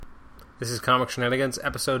This is Comic Shenanigans,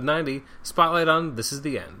 episode 90, spotlight on This Is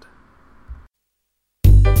the End.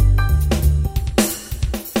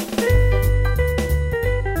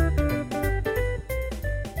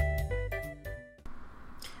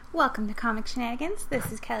 Welcome to Comic Shenanigans.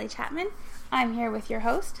 This is Kelly Chapman. I'm here with your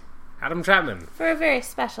host, Adam Chapman. for a very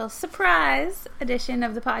special surprise edition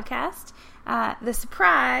of the podcast. The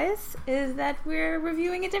surprise is that we're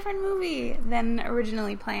reviewing a different movie than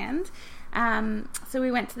originally planned. So we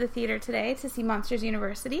went to the theater today to see Monsters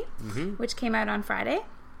University, which came out on Friday.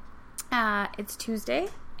 It's Tuesday,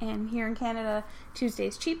 and here in Canada,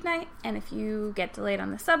 Tuesday's cheap night, and if you get delayed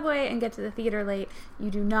on the subway and get to the theater late, you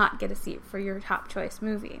do not get a seat for your top choice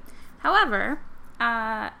movie. However,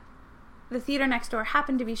 the theater next door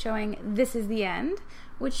happened to be showing This Is the End,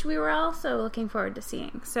 which we were also looking forward to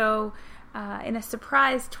seeing. So, in a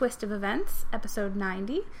surprise twist of events, episode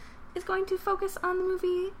 90 is going to focus on the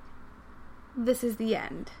movie This Is the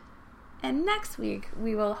End. And next week,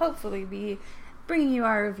 we will hopefully be bringing you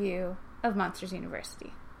our review of Monsters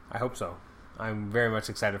University. I hope so. I'm very much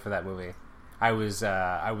excited for that movie. I was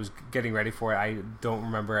getting ready for it. I don't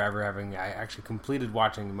remember ever having. I actually completed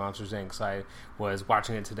watching Monsters Inc. So I was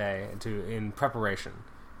watching it today in preparation.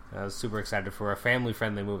 I was super excited for a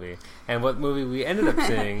family-friendly movie. And what movie we ended up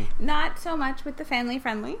seeing? Not so much with the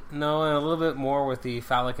family-friendly. No, and a little bit more with the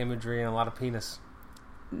phallic imagery and a lot of penis.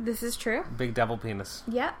 This is true. Big devil penis.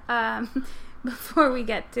 Yeah. Before we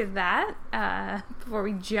get to that, before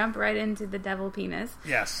we jump right into the devil penis.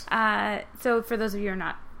 Yes. So for those of you who are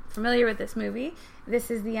not familiar with this movie,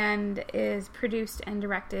 This Is the End is produced and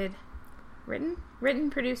directed, written,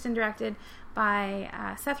 produced, and directed by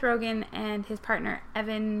Seth Rogen and his partner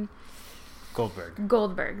Evan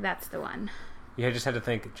Goldberg. That's the one. You just had to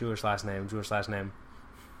think Jewish last name.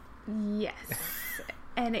 Yes.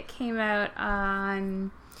 And it came out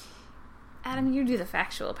on... Adam, you do the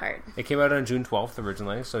factual part. It came out on June 12th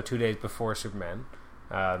originally, so 2 days before Superman,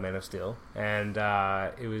 Man of Steel, and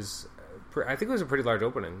it was, I think it was a pretty large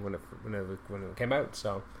opening when it came out.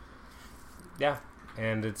 So, yeah,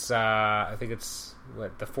 and it's I think it's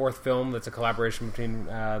the fourth film that's a collaboration between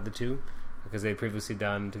the two, because they'd previously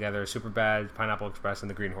done together Superbad, Pineapple Express, and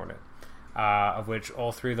The Green Hornet, of which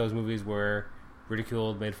all three of those movies were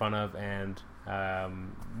ridiculed, made fun of, and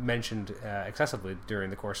mentioned excessively during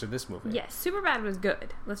the course of this movie. Yes, Superbad was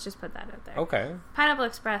good. Let's just put that out there. Okay. Pineapple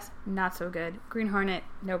Express, not so good. Green Hornet,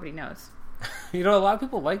 nobody knows. You know, a lot of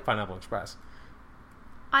people like Pineapple Express.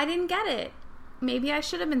 I didn't get it. Maybe I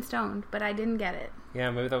should have been stoned, but I didn't get it.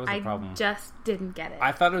 Yeah, maybe that was the problem. I just didn't get it.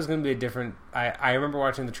 I thought it was going to be a different... I remember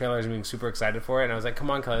watching the trailers and being super excited for it, and I was like,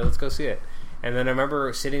 come on, Kelly, let's go see it. And then I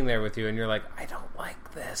remember sitting there with you, and you're like, I don't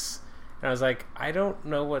like this. And I was like, I don't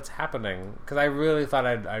know what's happening, because I really thought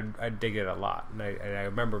I'd dig it a lot, and I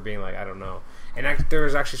remember being like, I don't know. And there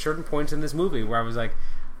was actually certain points in this movie where I was like,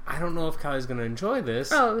 I don't know if Kelly's going to enjoy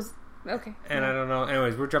this. Oh, it was okay. And I don't know.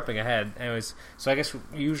 Anyways, we're jumping ahead. Anyways, so I guess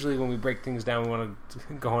usually when we break things down, we want to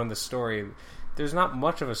go on the story. There's not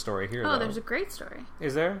much of a story here. Oh, though. There's a great story.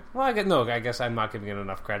 Is there? Well, I guess I'm not giving it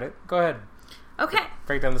enough credit. Go ahead. Okay.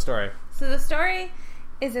 Break down the story. So the story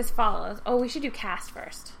is as follows. Oh, we should do cast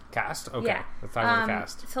first. Cast? Okay. Yeah. Let's talk about the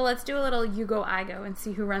cast. So let's do a little you go, I go and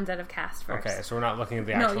see who runs out of cast first. Okay, so we're not looking at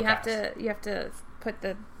the actual cast. You have to put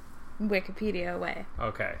the Wikipedia away.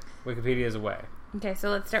 Okay. Wikipedia is away. Okay, so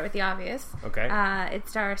let's start with the obvious. Okay. It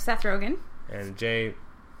stars Seth Rogen. And Jay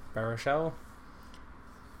Baruchel.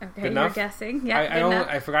 Okay, you're guessing. Yeah,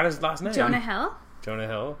 I forgot his last name. Jonah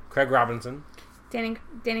Hill. Craig Robinson. Danny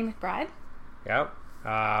McBride. Yep.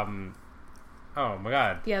 Oh my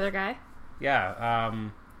god. The other guy. Yeah.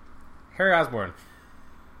 Harry Osborn.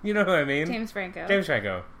 You know who I mean? James Franco.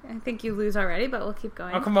 I think you lose already, but we'll keep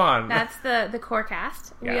going. Oh, come on. That's the core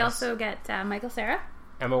cast. Yes. We also get Michael Cera.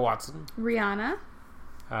 Emma Watson. Rihanna.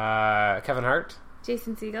 Kevin Hart.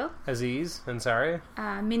 Jason Segel. Aziz Ansari.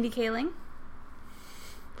 Mindy Kaling.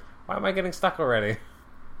 Why am I getting stuck already?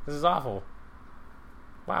 This is awful.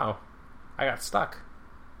 Wow. I got stuck.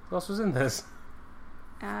 Who else was in this?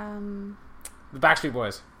 The Backstreet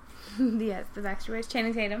Boys. Yes, the Backstreet Boys.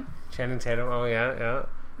 Channing Tatum. Oh, yeah.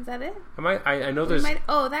 Is that it? I know there's...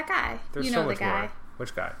 that guy. There's you know so much the guy. more.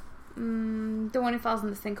 Which guy? The one who falls in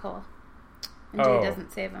the sinkhole. And Jay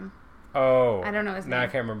doesn't save him. Oh. I don't know his name. No, I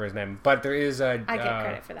can't remember his name. But there is a... I get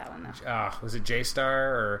credit for that one, though. Was it J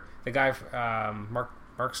Star or the guy...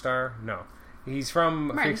 Mark Star? No. He's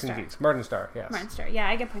from Freaks and Geeks. Martin Starr, yes. Martin Starr. Yeah,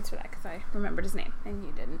 I get points for that because I remembered his name and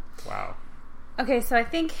you didn't. Wow. Okay, so I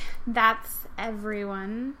think that's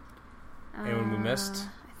everyone. Anyone we missed?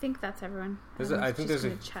 I think that's everyone. I think there's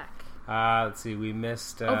a... check. Let's see, we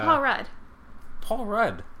missed... Paul Rudd. Paul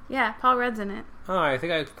Rudd? Yeah, Paul Rudd's in it. Oh, I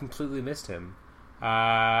think I completely missed him.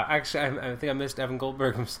 Actually, I think I missed Evan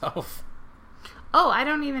Goldberg himself. Oh, I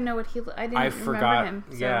don't even know what I didn't remember him.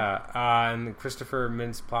 So. Yeah, and Christopher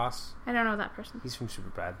Mintz-Plasse. I don't know that person. He's from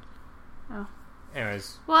Superbad. Oh.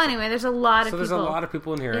 Anyways. Well, anyway, there's a lot of people. So there's a lot of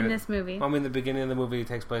people in here in this movie. I mean, the beginning of the movie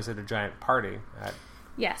takes place at a giant party.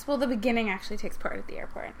 Yes, well, the beginning actually takes part at the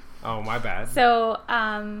airport. Oh, my bad. So,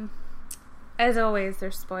 as always,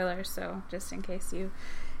 there's spoilers, so just in case you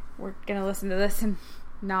were going to listen to this and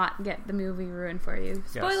not get the movie ruined for you.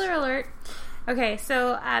 Spoiler alert. Okay,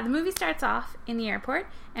 so the movie starts off in the airport,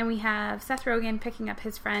 and we have Seth Rogen picking up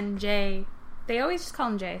his friend Jay. They always just call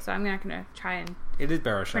him Jay, so I'm not going to try and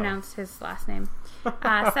pronounce his last name.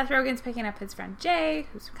 Seth Rogen's picking up his friend Jay,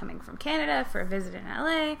 who's coming from Canada for a visit in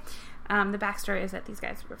LA. The backstory is that these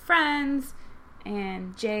guys were friends,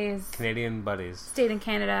 and Jay is Canadian buddies. Stayed in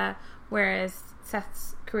Canada, whereas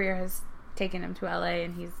Seth's career has taken him to LA,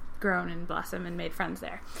 and he's grown and blossomed and made friends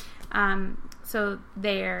there. So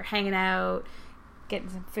they're hanging out, getting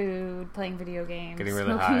some food, playing video games, getting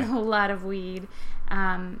really smoking high. a lot of weed.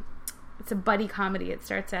 It's a buddy comedy, it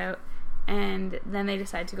starts out. And then they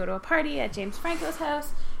decide to go to a party at James Franco's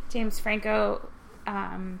house. James Franco,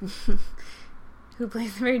 who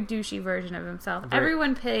plays a very douchey version of himself.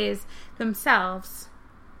 Everyone plays themselves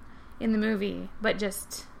in the movie, but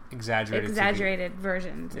just exaggerated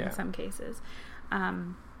versions in some cases.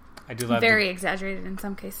 I do love very exaggerated in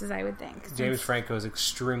some cases, I would think. James Franco is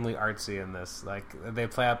extremely artsy in this. Like, they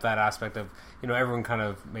play up that aspect of, everyone kind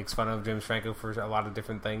of makes fun of James Franco for a lot of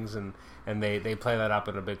different things, and they play that up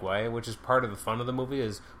in a big way, which is part of the fun of the movie,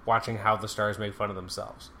 is watching how the stars make fun of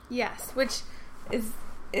themselves. Yes, which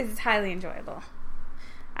is highly enjoyable.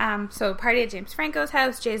 So party at James Franco's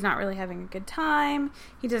house. Jay's not really having a good time.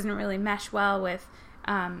 He doesn't really mesh well with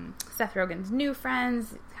Seth Rogen's new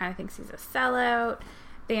friends. He kind of thinks he's a sellout.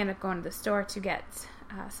 They end up going to the store to get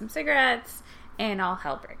some cigarettes, and all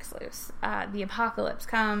hell breaks loose. The apocalypse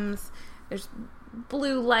comes. There's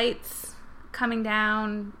blue lights coming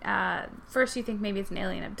down. First you think maybe it's an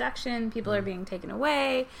alien abduction. People are being taken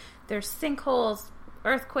away. There's sinkholes,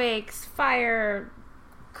 earthquakes, fire,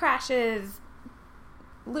 crashes,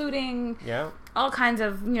 looting. Yeah. All kinds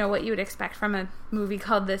of, what you would expect from a movie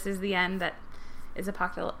called This Is the End that is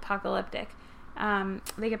apocalyptic.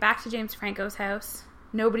 They get back to James Franco's house.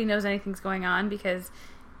 Nobody knows anything's going on because,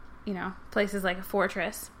 place is like a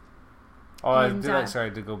fortress. Oh, I do like,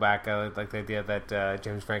 sorry to go back. I like the idea that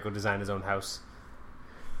James Franco designed his own house.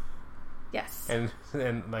 Yes.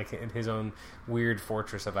 And like in his own weird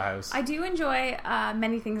fortress of a house. I do enjoy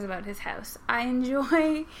many things about his house. I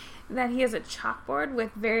enjoy that he has a chalkboard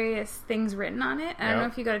with various things written on it. I don't know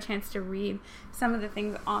if you got a chance to read some of the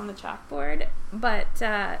things on the chalkboard, but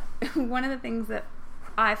one of the things that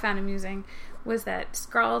I found amusing was that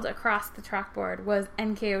scrawled across the chalkboard was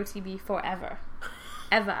NKOTB forever.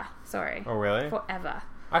 Sorry. Oh, really? Forever.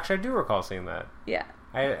 Actually, I do recall seeing that. Yeah.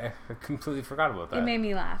 I completely forgot about that. It made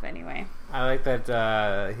me laugh anyway. I like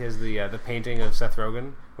that he has the painting of Seth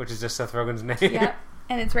Rogen, which is just Seth Rogen's name. Yep.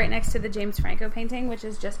 And it's right next to the James Franco painting, which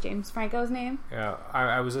is just James Franco's name. Yeah,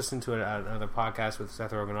 I was listening to another podcast with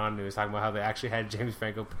Seth Rogen on, and he was talking about how they actually had James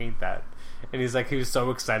Franco paint that. And he was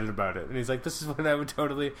so excited about it. And he's like, this is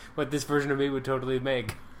what this version of me would totally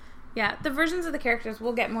make. Yeah, the versions of the characters,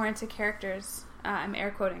 we'll get more into characters. I'm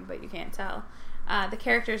air quoting, but you can't tell. The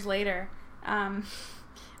characters later.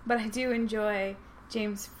 But I do enjoy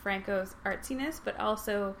James Franco's artsiness, but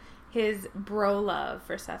also his bro love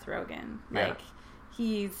for Seth Rogen. Like,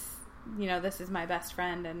 he's, this is my best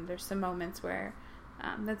friend, and there's some moments where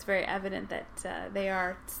that's very evident that they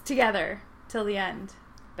are together till the end.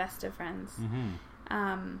 Best of friends.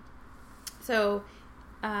 Mm-hmm. So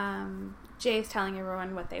Jay's telling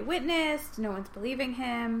everyone what they witnessed. No one's believing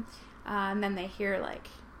him. And then they hear, like,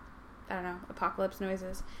 I don't know, apocalypse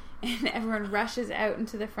noises. And everyone rushes out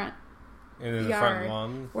into the front yard,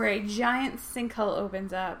 lawn, where a giant sinkhole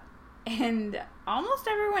opens up. And almost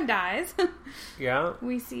everyone dies. Yeah.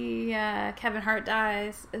 We see Kevin Hart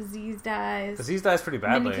dies. Aziz dies. Aziz dies pretty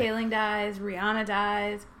badly. Mindy Kaling dies. Rihanna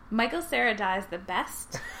dies. Michael Cera dies the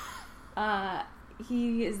best.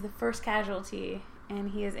 He is the first casualty,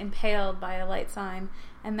 and he is impaled by a light sign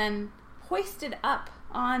and then hoisted up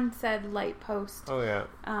on said light post. Oh, yeah.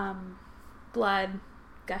 Blood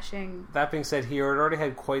gushing. That being said, he already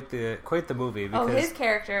had quite the movie. Because his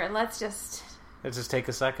character. Let's just take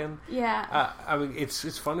a second. Yeah. I mean,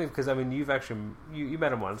 it's funny because, I mean, you've actually you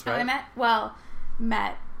met him once, right?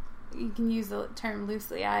 Met. You can use the term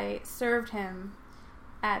loosely. I served him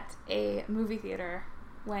at a movie theater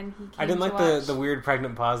when he came. I didn't to like watch. the weird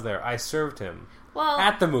pregnant pause there. I served him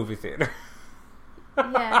at the movie theater.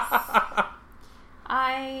 Yes.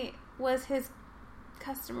 I was his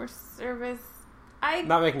customer service. I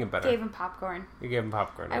Not making it better. gave him popcorn. You gave him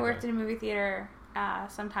popcorn. I worked in a movie theater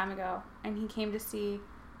some time ago, and he came to see...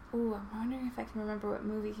 Ooh, I'm wondering if I can remember what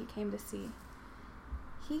movie he came to see.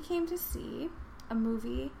 He came to see a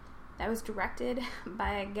movie that was directed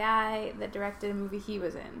by a guy that directed a movie he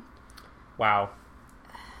was in. Wow.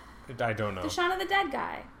 I don't know. The Shaun of the Dead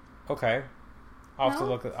guy. Okay. I'll have to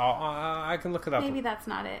No? look it. I can look it up. Maybe that's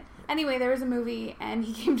not it. Anyway, there was a movie, and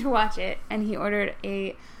he came to watch it, and he ordered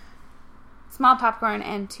a small popcorn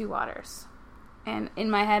and 2 waters. And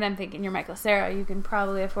in my head, I'm thinking, you're Michael Cera, you can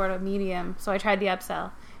probably afford a medium. So I tried the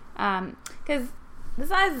upsell. Because the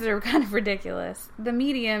sizes are kind of ridiculous. The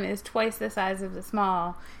medium is twice the size of the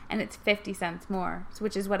small, and it's 50 cents more,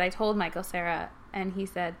 which is what I told Michael Cera, and he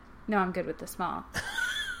said, no, I'm good with the small.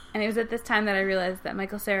 And it was at this time that I realized that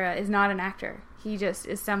Michael Cera is not an actor. He just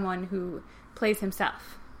is someone who plays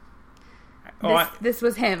himself. This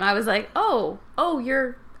was him. I was like, oh,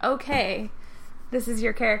 you're okay. This is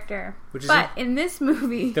your character. In this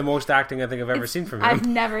movie... The most acting I think I've ever seen from him. I've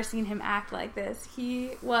never seen him act like this.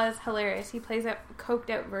 He was hilarious. He plays a coked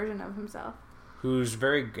out version of himself. Who's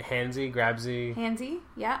very handsy, grabsy. Handsy,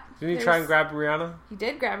 yeah. Didn't he try and grab Rihanna? He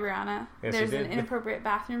did grab Rihanna. Yes, There's he did. an inappropriate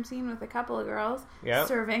bathroom scene with a couple of girls Yep.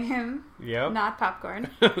 serving him not popcorn.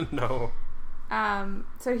 No.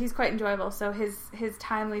 So he's quite enjoyable. So his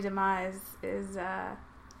timely demise is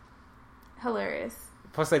hilarious.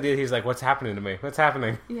 Plus the idea he's like, what's happening to me? What's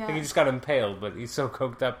happening? Yeah. Like he just got impaled, but he's so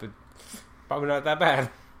coked up, it's probably not that bad.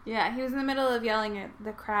 Yeah, he was in the middle of yelling at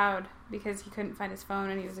the crowd because he couldn't find his phone,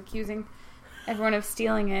 and he was accusing everyone of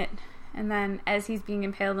stealing it. And then as he's being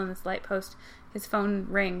impaled on this light post, his phone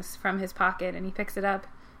rings from his pocket, and he picks it up,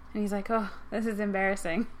 and he's like, oh, this is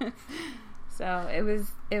embarrassing. So it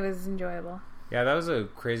was enjoyable. Yeah, that was a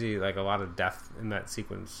crazy, like, a lot of death in that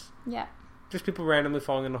sequence. Yeah. Just people randomly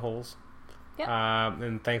falling into holes. Yeah.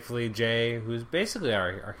 And thankfully Jay, who's basically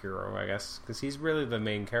our hero, I guess, because he's really the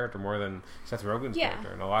main character more than Seth Rogen's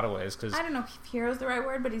character in a lot of ways. Cause, I don't know if hero's the right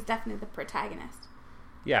word, but he's definitely the protagonist.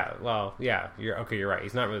 Yeah, well, yeah, you're right.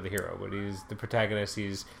 He's not really the hero, but he's the protagonist.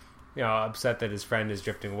 He's, upset that his friend is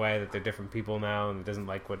drifting away, that they're different people now, and he doesn't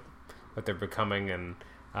like what they're becoming. And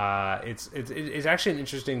it's actually an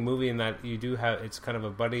interesting movie in that you do have, it's kind of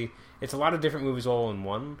a buddy. It's a lot of different movies all in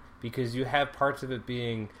one, because you have parts of it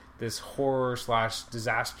being this horror /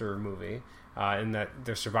 disaster movie, in that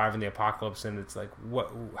they're surviving the apocalypse, and it's like,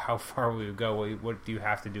 how far will you go? What do you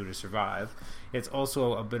have to do to survive? It's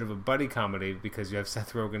also a bit of a buddy comedy because you have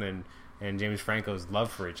Seth Rogen and James Franco's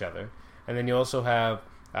love for each other, and then you also have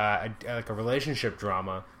a relationship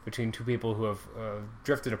drama between two people who have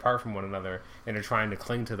drifted apart from one another and are trying to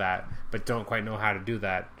cling to that, but don't quite know how to do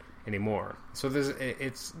that anymore. So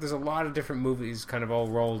there's a lot of different movies kind of all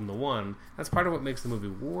rolled into one. That's part of what makes the movie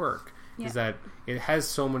work, is that it has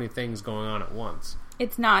so many things going on at once.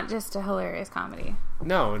 It's not just a hilarious comedy.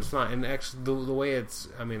 No, it's not. And actually, the way it's,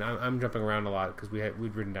 I mean, I'm jumping around a lot because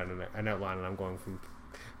we'd written down an outline and I'm going from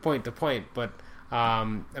point to point. But I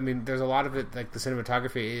mean, there's a lot of it, like the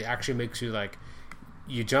cinematography. It actually makes you like,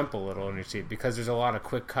 you jump a little in your seat because there's a lot of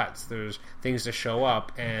quick cuts. There's things to show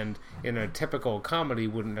up, and in a typical comedy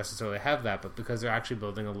wouldn't necessarily have that, but because they're actually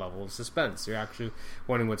building a level of suspense, you're actually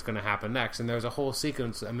wondering what's going to happen next. And there's a whole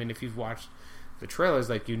sequence. I mean, if you've watched the trailers,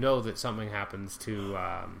 like, you know that something happens to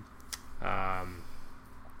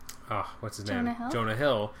what's his name? Jonah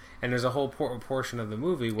Hill. And there's a whole portion of the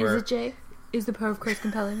movie where Is it Jay? Is the power of Christ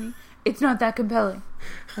compelling me? It's not that compelling.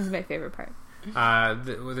 That's my favorite part.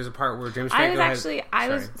 There's a part where James Franco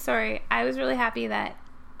I was really happy that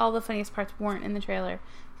all the funniest parts weren't in the trailer,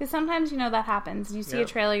 because sometimes that happens. You see a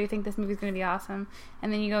trailer, you think this movie's going to be awesome,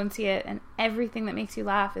 and then you go and see it, and everything that makes you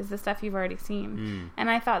laugh is the stuff you've already seen. And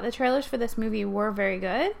I thought the trailers for this movie were very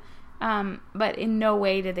good, but in no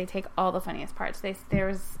way did they take all the funniest parts. There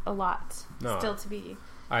was a lot still to be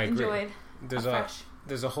enjoyed.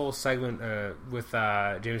 There's a whole segment with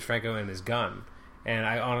James Franco and his gun.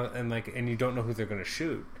 And you don't know who they're going to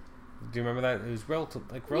shoot. Do you remember that? It was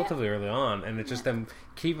relatively early on, and it's just them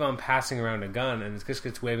keep on passing around a gun, and it just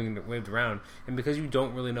gets waved around. And because you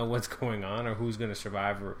don't really know what's going on or who's going to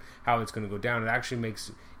survive or how it's going to go down, it actually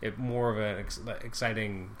makes it more of an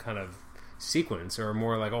exciting kind of sequence, or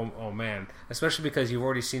more like, oh man, especially because you've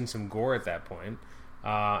already seen some gore at that point.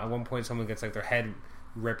 At one point, someone gets like their head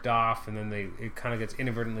ripped off, and then it kind of gets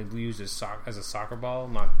inadvertently used as a soccer ball,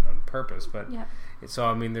 not on purpose, but so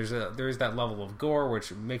I mean, there is that level of gore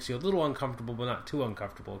which makes you a little uncomfortable, but not too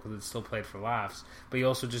uncomfortable because it's still played for laughs. But you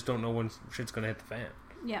also just don't know when shit's going to hit the fan.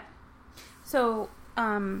 Yeah. So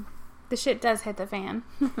the shit does hit the fan.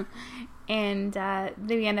 And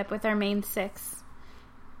we end up with our main six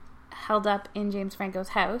held up in James Franco's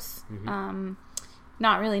house. Mm-hmm.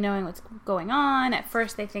 Not really knowing what's going on. At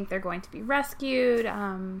first they think they're going to be rescued.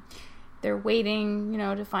 They're waiting,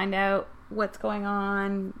 to find out what's going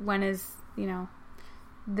on. When is,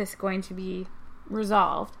 this going to be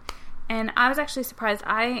resolved? And I was actually surprised.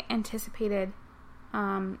 I anticipated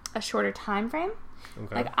a shorter time frame.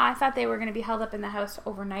 Okay. Like, I thought they were going to be held up in the house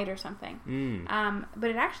overnight or something. But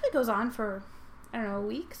it actually goes on for,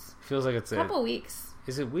 weeks. Feels like it's a couple weeks.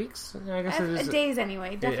 Is it weeks? I guess it is. Days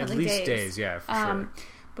anyway. Definitely at least days. Yeah, for sure.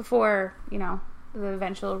 Before, the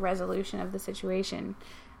eventual resolution of the situation.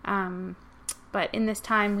 But in this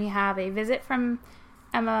time, we have a visit from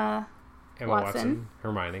Emma Watson.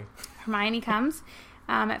 Hermione comes.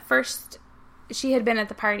 At first, she had been at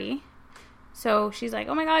the party. So she's like,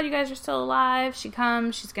 oh my god, you guys are still alive. She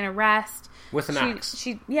comes. She's going to rest. With an axe.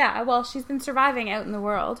 She's been surviving out in the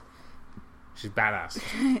world. She's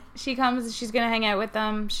badass. She comes, she's going to hang out with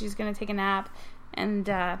them, she's going to take a nap, and,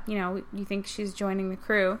 you think she's joining the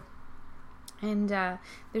crew. And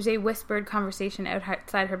there's a whispered conversation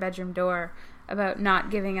outside her bedroom door about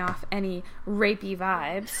not giving off any rapey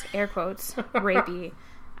vibes, air quotes, rapey.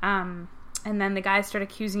 And then the guys start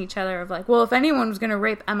accusing each other of like, well, if anyone was going to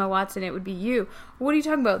rape Emma Watson, it would be you. What are you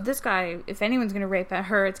talking about? This guy, if anyone's going to rape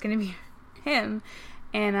her, it's going to be him.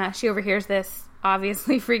 And she overhears this,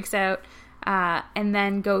 obviously freaks out. And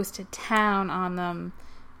then goes to town on them.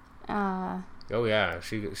 Oh yeah,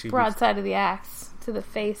 she broadside of the axe to the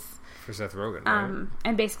face for Seth Rogen, right?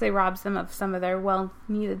 And basically robs them of some of their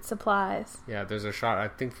well-needed supplies. Yeah, there's a shot I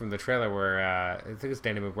think from the trailer where I think it's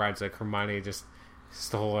Danny McBride's like Hermione just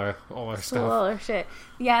stole all her stuff, all her shit.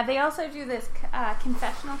 Yeah, they also do this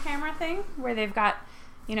confessional camera thing where they've got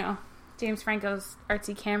James Franco's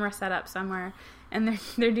artsy camera set up somewhere. And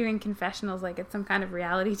they're doing confessionals like it's some kind of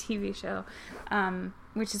reality TV show,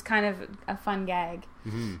 which is kind of a fun gag.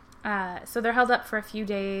 Mm-hmm. So they're held up for a few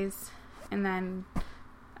days, and then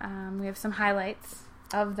we have some highlights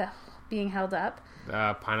of the being held up.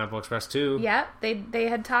 Pineapple Express 2. Yeah, they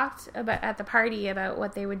had talked about at the party about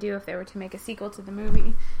what they would do if they were to make a sequel to the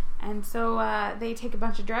movie, and so they take a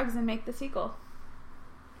bunch of drugs and make the sequel.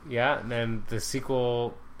 Yeah, and then the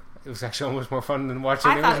sequel. It was actually almost more fun than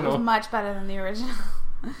watching the original. I thought it was much better than the original.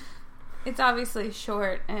 It's obviously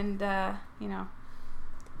short and,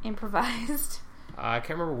 improvised. I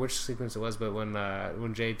can't remember which sequence it was, but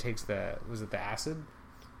when Jay takes the acid?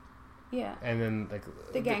 Yeah. And then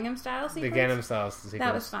the Gangnam Style sequence? The Gangnam Style sequence.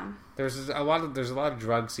 That was fun. There's a lot of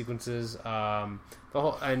drug sequences.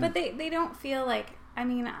 But they don't feel like. I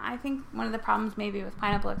mean, I think one of the problems maybe with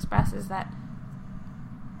Pineapple Express is that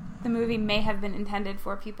the movie may have been intended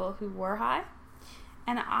for people who were high.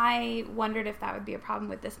 And I wondered if that would be a problem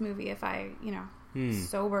with this movie if I,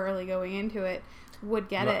 sober early going into it, would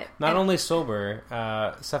get it. Not only sober,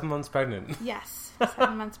 7 months pregnant. Yes,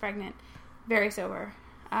 7 months pregnant. Very sober.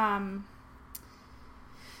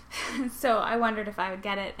 So I wondered if I would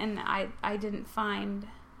get it, and I didn't find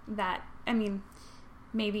that. I mean,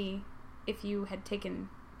 maybe if you had taken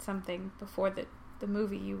something before the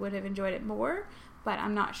movie, you would have enjoyed it more. But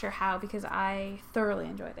I'm not sure how, because I thoroughly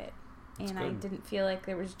enjoyed it. And I didn't feel like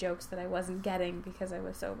there was jokes that I wasn't getting because I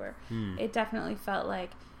was sober. It definitely felt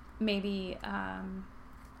like maybe,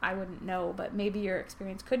 I wouldn't know, but maybe your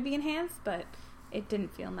experience could be enhanced, but it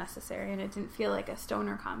didn't feel necessary, and it didn't feel like a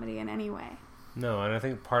stoner comedy in any way. No, and I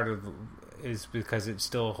think part of is because it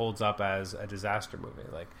still holds up as a disaster movie.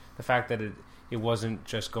 Like, the fact that it wasn't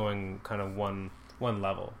just going kind of one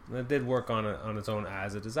level. It did work on its own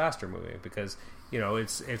as a disaster movie, because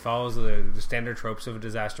it follows the standard tropes of a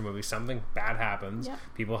disaster movie. Something bad happens, yep.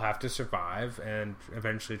 People have to survive and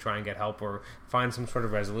eventually try and get help or find some sort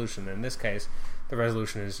of resolution. In this case, the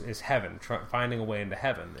resolution is heaven. Finding a way into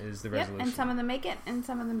heaven is the resolution. Yep, and some of them make it and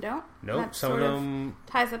some of them don't. Nope, some of them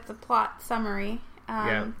ties up the plot summary.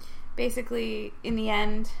 Basically, in the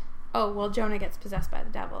end, Jonah gets possessed by the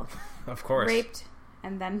devil. Of course. Raped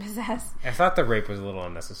and then possessed. I thought the rape was a little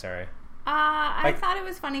unnecessary. I thought it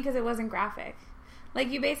was funny because it wasn't graphic. Like,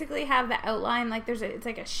 you basically have the outline, like it's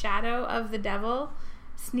like a shadow of the devil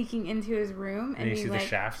sneaking into his room, and you see like, the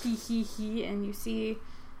shaft, and you see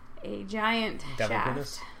a giant devil shaft.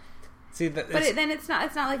 Penis. See, then it's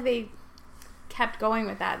not like they kept going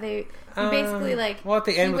with that. They basically like. Well, at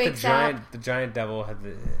the end with the giant devil had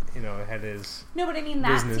had his. No, but I mean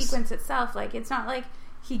that sequence itself. Like, it's not like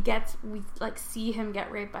we see him get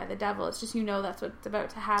raped by the devil. It's just that's what's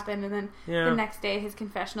about to happen, and then the next day his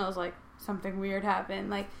confessional is like, something weird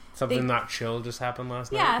happened. Like, something not chill just happened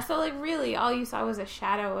last night. Yeah, so like really all you saw was a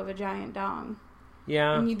shadow of a giant dong.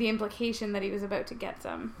 Yeah. And the implication that he was about to get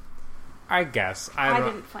some. I guess. I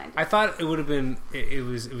didn't find it. I thought it would have been... It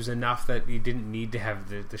was enough that you didn't need to have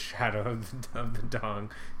the shadow of the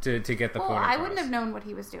dong to get the point across. I wouldn't have known what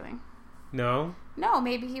he was doing. No? No,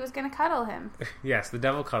 maybe he was going to cuddle him. Yes, the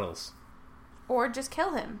devil cuddles. Or just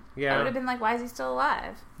kill him. Yeah. I would have been like, why is he still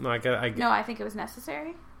alive? No, I think it was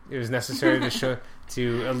necessary. It was necessary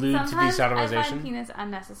to allude Sometimes to desodomization. I find penis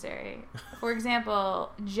unnecessary. For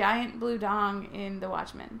example, giant blue dong in The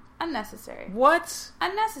Watchmen. Unnecessary. What?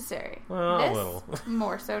 Unnecessary. Well, this, a little.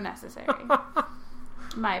 more so necessary.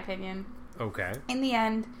 My opinion. Okay. In the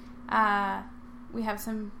end, we have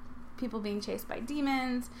some people being chased by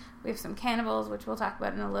demons. We have some cannibals, which we'll talk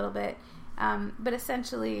about in a little bit. But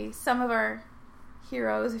essentially, some of our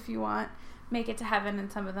heroes, if you want, make it to heaven,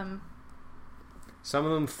 and some of them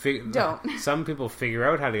don't. Some people figure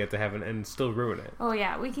out how to get to heaven and still ruin it. Oh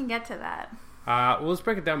yeah, we can get to that. Well, let's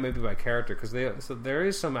break it down maybe by character, because there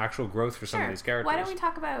is some actual growth for some of these characters. Why don't we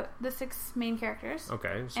talk about the 6 main characters?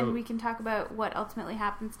 Okay. And we can talk about what ultimately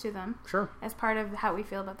happens to them. Sure. As part of how we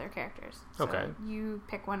feel about their characters. So okay. You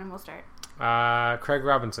pick one and we'll start. Craig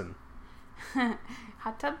Robinson.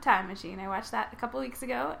 Hot Tub Time Machine. I watched that a couple weeks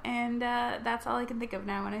ago, and that's all I can think of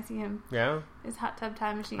now when I see him. Yeah? Is Hot Tub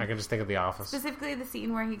Time Machine. I can just think of The Office. Specifically the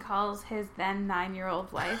scene where he calls his then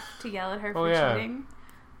 9-year-old wife to yell at her for cheating.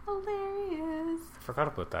 Hilarious. I forgot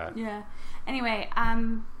about that. Yeah. Anyway,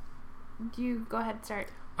 you go ahead and start.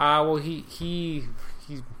 Well, he's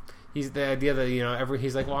the idea that,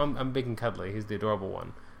 he's like, well, I'm big and cuddly. He's the adorable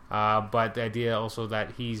one. But the idea also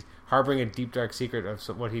that he's harboring a deep, dark secret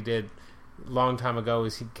of what he did long time ago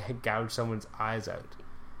is he gouged someone's eyes out.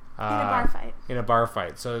 In a bar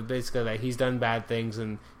fight. So basically that he's done bad things,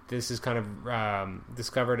 and this is kind of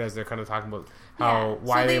discovered as they're kind of talking about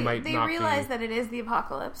why they might not be... They realize that it is the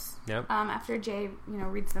apocalypse. Yep. After Jay,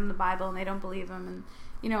 reads them the Bible and they don't believe him, and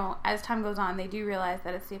as time goes on, they do realize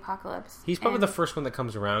that it's the apocalypse. He's probably the first one that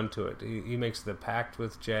comes around to it. He makes the pact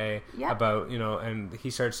with Jay about, and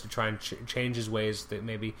he starts to try and change his ways that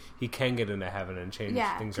maybe he can get into heaven and change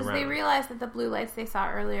things around. Because they realize that the blue lights they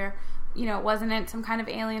saw earlier, it wasn't some kind of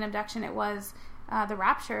alien abduction. It was the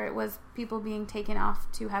rapture. It was people being taken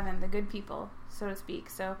off to heaven, the good people, so to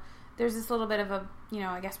speak. So there's this little bit of a,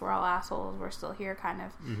 I guess we're all assholes. We're still here, kind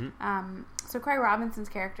of. Mm-hmm. So Craig Robinson's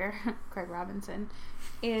character, Craig Robinson,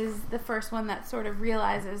 is the first one that sort of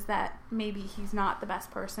realizes that maybe he's not the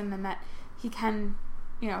best person and that he can,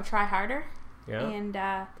 try harder. Yeah.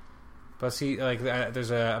 And plus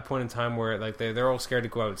there's a point in time where they're all scared to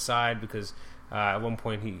go outside because at one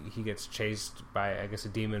point he gets chased by, I guess, a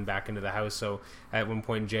demon back into the house. So at one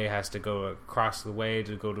point Jay has to go across the way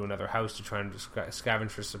to go to another house to try and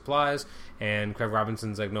scavenge for supplies, and Craig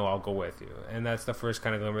Robinson's like, no, I'll go with you. And that's the first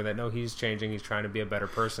kind of glimmer that, no, he's changing. He's trying to be a better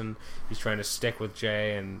person. He's trying to stick with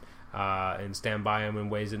Jay and stand by him in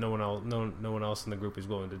ways that no one else in the group is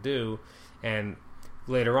willing to do. And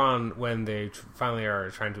later on, when they finally are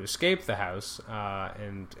trying to escape the house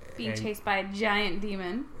and being chased by a giant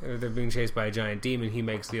demon, they're being chased by a giant demon, he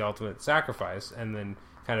makes the ultimate sacrifice, and then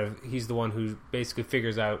he's the one who basically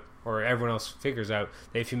figures out, or everyone else figures out,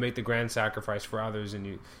 that if you make the grand sacrifice for others and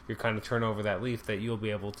you kind of turn over that leaf, that you'll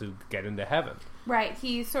be able to get into heaven. Right.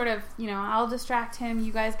 He sort of, I'll distract him,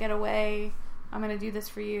 you guys get away, I'm going to do this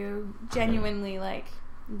for you. Genuinely,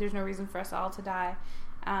 there's no reason for us all to die.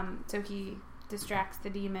 So he distracts the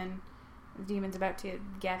demon. The demon's about to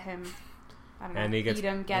get him. I don't know. And he gets, eat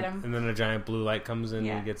him, get him. And then a giant blue light comes in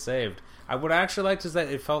and he gets saved. What I actually liked is that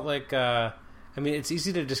it felt like... it's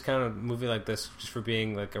easy to discount a movie like this just for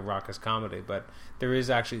being like a raucous comedy, but there is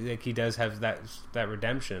actually, he does have that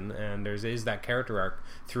redemption, and there is that character arc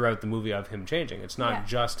throughout the movie of him changing. It's not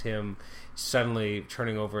just him suddenly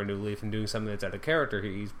turning over a new leaf and doing something that's out of character.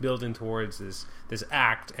 He's building towards this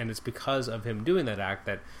act, and it's because of him doing that act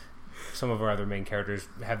that some of our other main characters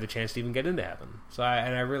have the chance to even get into heaven. So I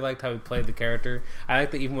really liked how he played the character. I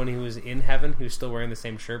liked that even when he was in heaven, he was still wearing the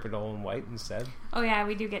same shirt but all in white instead. Oh yeah,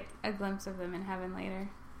 we do get a glimpse of them in heaven later.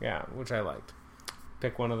 Yeah, which I liked.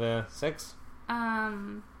 Pick one of the 6.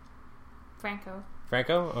 Franco.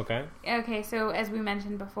 Franco? Okay. Okay, so as we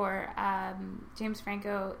mentioned before, James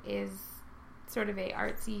Franco is sort of a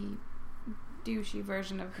artsy, douchey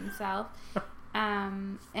version of himself,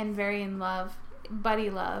 and very in love, buddy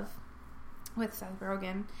love, with Seth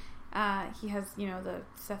Rogen. He has, the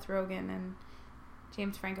Seth Rogen and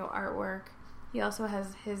James Franco artwork. He also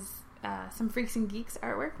has his some Freaks and Geeks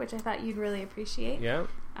artwork, which I thought you'd really appreciate. Yeah.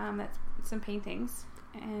 That's some paintings.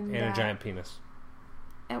 And a giant penis.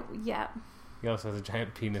 Yeah. He also has a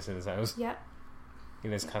giant penis in his house. Yep.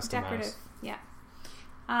 In his custom decorative house. Yeah.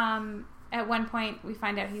 at one point we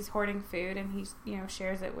find out he's hoarding food, and he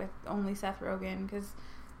shares it with only Seth Rogen because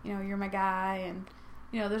you're my guy, and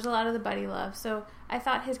there's a lot of the buddy love. So I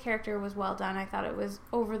thought his character was well done. I thought it was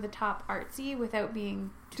over the top artsy without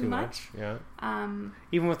being too much. Yeah.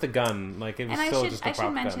 Even with the gun, like it was still just a prop gun. I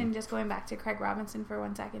should mention, just going back to Craig Robinson for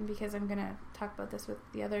 1 second, because I'm gonna talk about this with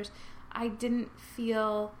the others. I didn't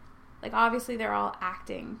feel like, obviously they're all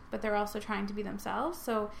acting, but they're also trying to be themselves.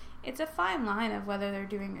 So it's a fine line of whether they're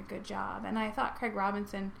doing a good job. And I thought Craig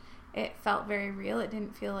Robinson, it felt very real. It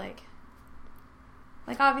didn't feel like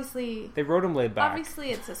obviously they wrote him laid back.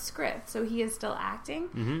 Obviously it's a script, so he is still acting,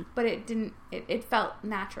 mm-hmm. but it felt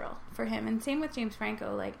natural for him. And same with James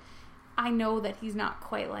Franco. Like, I know that he's not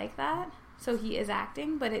quite like that, so he is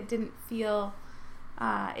acting, but it didn't feel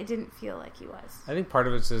like he was. I think part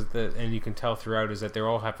of it is that, and you can tell throughout, is that they're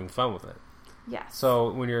all having fun with it. Yes.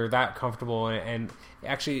 So when you're that comfortable, and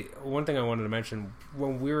actually one thing I wanted to mention,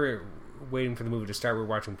 when we were waiting for the movie to start, we were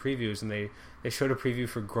watching previews, and they showed a preview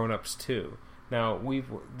for Grown Ups 2. Now,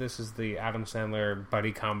 this is the Adam Sandler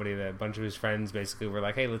buddy comedy that a bunch of his friends basically were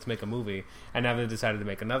like, hey, let's make a movie. And now they decided to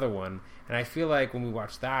make another one. And I feel like when we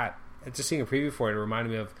watched that, just seeing a preview for it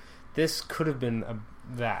reminded me of, this could have been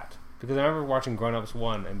that. Because I remember watching Grown Ups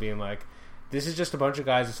 1 and being like, this is just a bunch of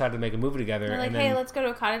guys decided to make a movie together. They're like, hey, let's go to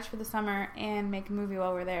a cottage for the summer and make a movie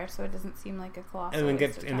while we're there, so it doesn't seem like a colossal waste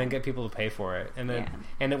of time. And then get people to pay for it. And then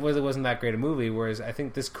and it wasn't that great a movie, whereas I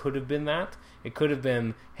think this could have been that. It could have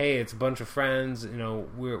been, hey, it's a bunch of friends,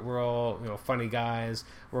 we're all, funny guys,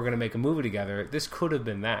 we're going to make a movie together. This could have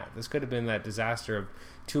been that. This could have been that disaster of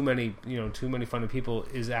too many funny people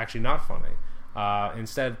is actually not funny.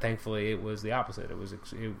 Instead, thankfully, it was the opposite. It was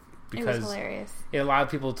hilarious. It allowed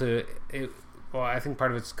people to. I think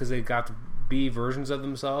part of it's because they got to be versions of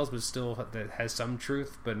themselves, but still that has some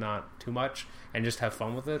truth, but not too much, and just have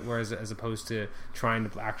fun with it. Whereas, as opposed to trying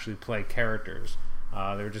to actually play characters,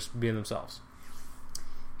 they were just being themselves.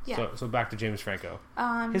 Yeah. So back to James Franco.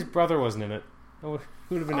 His brother wasn't in it. It would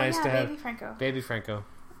have been nice to have Baby Franco.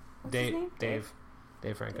 What's his name? Dave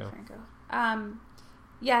Franco. Dave Franco.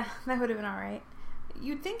 Yeah, that would have been all right.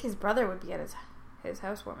 You'd think his brother would be at his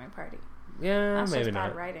housewarming party. Yeah, that's maybe just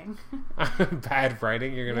not. Bad writing. Bad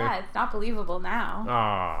writing? You're gonna... Yeah, it's not believable now.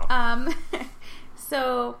 Aww.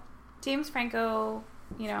 So, James Franco,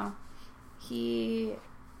 he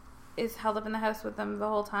is held up in the house with them the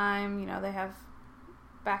whole time. They have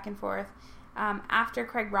back and forth. After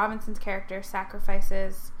Craig Robinson's character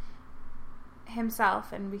sacrifices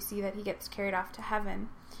himself, and we see that he gets carried off to heaven,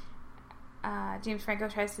 James Franco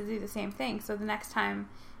tries to do the same thing. So the next time,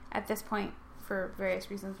 at this point, for various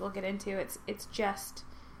reasons we'll get into, it's just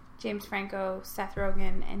James Franco, Seth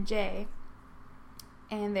Rogen, and Jay,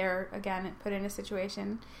 and they're again put in a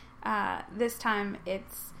situation. This time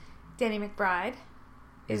it's Danny McBride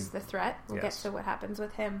is the threat. We'll get to what happens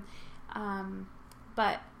with him,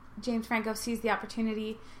 but James Franco sees the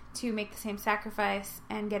opportunity to make the same sacrifice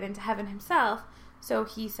and get into heaven himself. So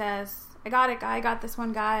he says, I got this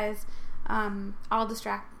one, guys. I'll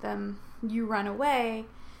distract them. You run away.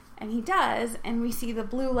 And he does, and we see the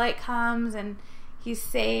blue light comes, and he's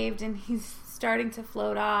saved, and he's starting to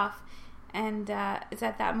float off. And it's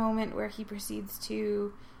at that moment where he proceeds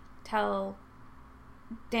to tell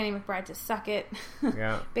Danny McBride to suck it.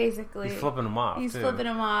 Yeah. Basically. He's flipping him off, flipping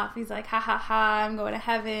him off. He's like, ha ha ha, I'm going to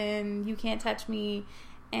heaven. You can't touch me.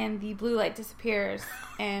 And the blue light disappears,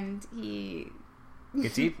 and he...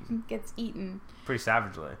 Gets eaten. Gets eaten. Pretty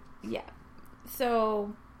savagely. Yeah.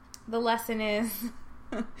 So, the lesson is...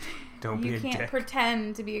 Don't be a dick. You can't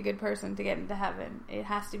pretend to be a good person to get into heaven. It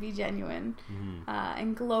has to be genuine. Mm-hmm.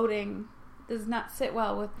 And gloating does not sit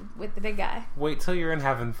well with the big guy. Wait till you're in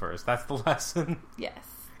heaven first. That's the lesson. Yes.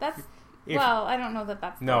 I don't know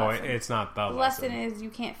that's the lesson. No, it's not the lesson. The lesson is you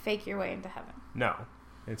can't fake your way into heaven. No.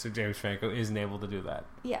 And so James Franco isn't able to do that.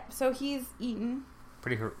 Yeah. So he's eaten.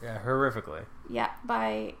 Pretty horrifically. Yeah.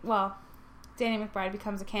 Danny McBride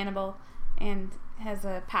becomes a cannibal and has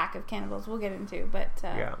a pack of cannibals we'll get into, but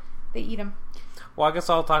they eat him. Well, I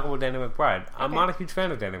guess I'll talk about Danny McBride. Okay. I'm not a huge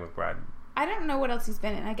fan of Danny McBride. I don't know what else he's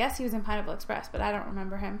been in. I guess he was in Pineapple Express, but I don't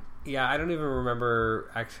remember him. Yeah, I don't even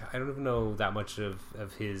remember... Actually, I don't even know that much of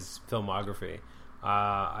his filmography.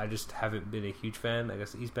 I just haven't been a huge fan. I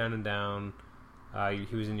guess Eastbound and Down.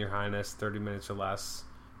 He was in Your Highness, 30 Minutes or Less,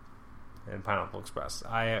 and Pineapple Express.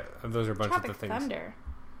 Those are a bunch Tropic of the things. Thunder.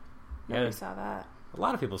 Nobody saw that. A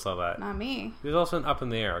lot of people saw that. Not me. He was also in Up in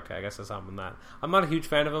the Air. Okay, I guess I saw him in that. I'm not a huge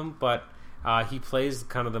fan of him, but he plays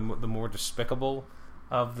kind of the more despicable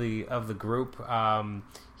of the group.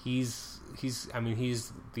 He's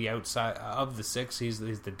the outside of the six. He's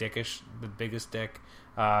the dickish, the biggest dick.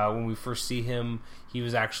 When we first see him, he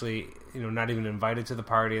was actually, not even invited to the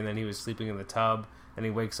party, and then he was sleeping in the tub, and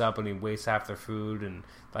he wakes up and he wastes half their food, and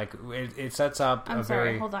like it sets up. I'm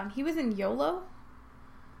sorry, hold on. He was in YOLO.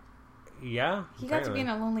 Yeah, he got to be in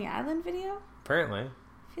a Lonely Island video. Apparently,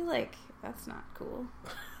 I feel like that's not cool.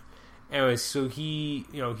 Anyway, so he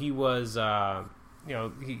was.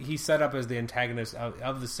 He's set up as the antagonist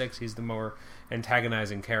of the six. He's the more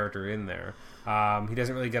antagonizing character in there. He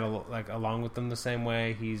doesn't really get along with them the same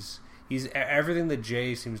way. He's everything that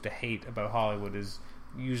Jay seems to hate about Hollywood is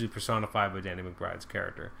usually personified by Danny McBride's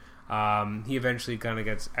character. He eventually kind of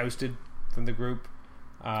gets ousted from the group,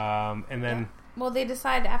 and then. Yeah. Well, they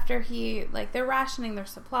decide after they're rationing their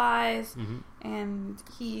supplies, and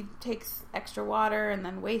he takes extra water and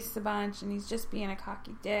then wastes a bunch, and he's just being a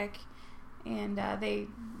cocky dick. And they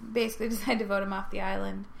basically decide to vote him off the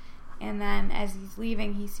island. And then as he's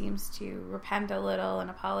leaving, he seems to repent a little and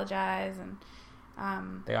apologize. And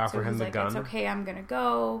they offer him the gun. It's okay, I'm going to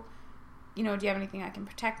go. Do you have anything I can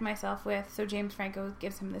protect myself with? So James Franco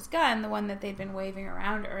gives him this gun, the one that they'd been waving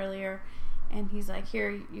around earlier. And he's like,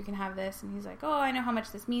 here, you can have this. And he's like, oh, I know how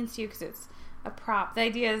much this means to you because it's a prop. The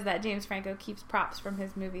idea is that James Franco keeps props from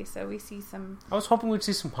his movie. So we see some... I was hoping we'd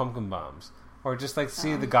see some pumpkin bombs. Or just,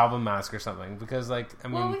 see the Goblin Mask or something. Because,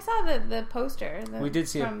 Well, we saw the poster. We did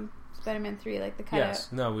see from Spider-Man 3, the cutout.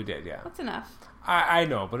 Yes, no, we did, yeah. That's enough. I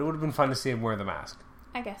know, but it would have been fun to see him wear the mask.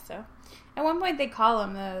 I guess so. At one point, they call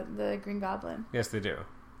him the Green Goblin. Yes, they do.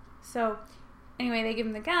 So, anyway, they give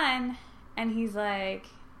him the gun, and he's like,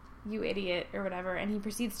 you idiot, or whatever, and he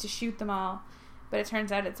proceeds to shoot them all. But it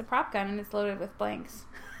turns out it's a prop gun, and it's loaded with blanks.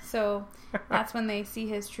 So, that's when they see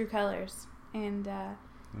his true colors. And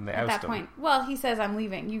at that point, well, he says, I'm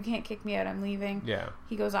leaving. You can't kick me out. I'm leaving. Yeah.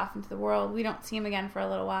 He goes off into the world. We don't see him again for a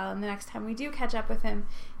little while. And the next time we do catch up with him,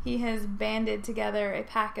 he has banded together a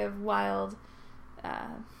pack of wild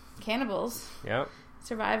cannibals. Yep.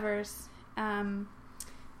 Survivors. And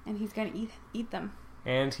he's going to eat them.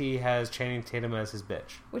 And he has Channing Tatum as his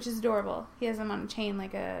bitch. Which is adorable. He has him on a chain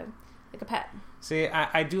like a pet. See,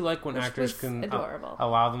 I do like when actors can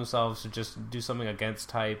allow themselves to just do something against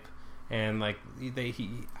type. And I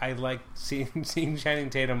like seeing Channing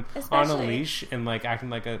Tatum on a leash and acting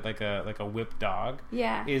like a whipped dog.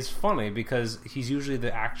 Yeah, is funny because he's usually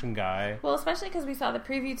the action guy. Well, especially because we saw the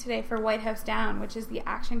preview today for White House Down, which is the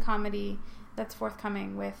action comedy that's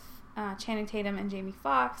forthcoming with Channing Tatum and Jamie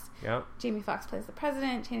Foxx. Yep. Jamie Foxx plays the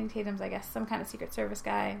president. Channing Tatum's, I guess, some kind of Secret Service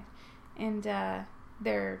guy, and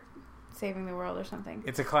they're saving the world or something.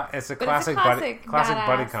 It's a classic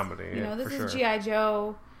buddy comedy. This is G.I.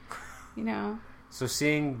 Joe. So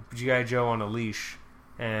seeing G.I. Joe on a leash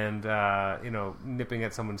and nipping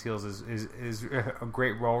at someone's heels is a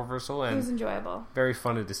great role reversal, and it was enjoyable, very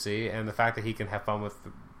funny to see. And the fact that he can have fun with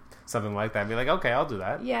something like that and be like, okay, I'll do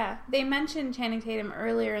that. Yeah, they mentioned Channing Tatum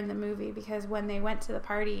earlier in the movie because when they went to the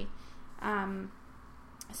party,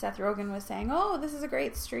 Seth Rogen was saying, oh, this is a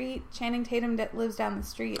great street. Channing Tatum lives down the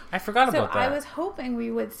street. I forgot about that. So I was hoping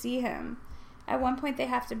we would see him. At one point, they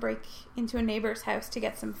have to break into a neighbor's house to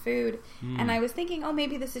get some food. And I was thinking, oh,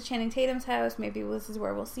 maybe this is Channing Tatum's house. Maybe this is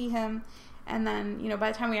where we'll see him. And then,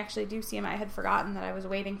 by the time we actually do see him, I had forgotten that I was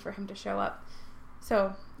waiting for him to show up.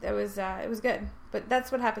 So it was good. But that's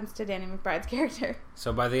what happens to Danny McBride's character.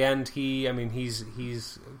 So by the end,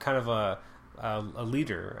 he's kind of a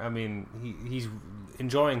leader. I mean, he's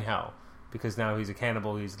enjoying hell because now he's a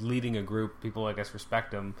cannibal. He's leading a group. People, I guess,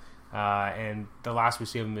 respect him. And the last we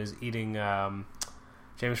see of him is eating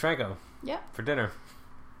James Franco. Yep. For dinner.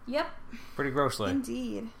 Yep. Pretty grossly.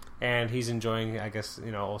 Indeed. And he's enjoying, I guess,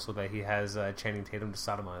 also that he has Channing Tatum to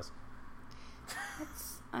sodomize.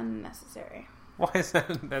 That's unnecessary. Why is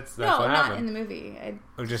that? That's no, what not happened. In the movie.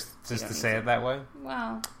 Just to say it that way?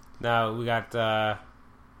 Well. No, we got a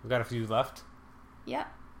few left. Yep.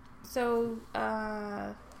 So,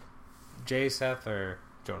 Jay, Seth, or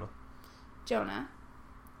Jonah? Jonah.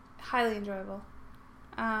 Highly enjoyable.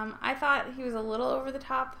 I thought he was a little over the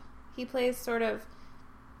top. He plays sort of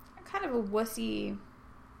kind of a wussy.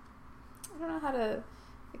 I don't know how to.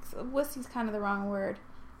 Wussy's kind of the wrong word.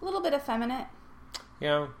 A little bit effeminate.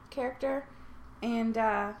 Yeah. Character, and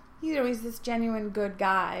he's this genuine good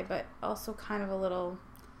guy, but also kind of a little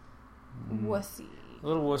wussy. A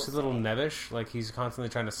little wussy, a little nebbish. Like he's constantly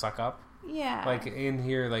trying to suck up. Yeah. Like in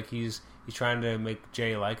here, like he's trying to make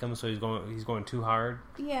Jay like him, so he's going too hard.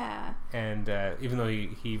 Yeah. And even though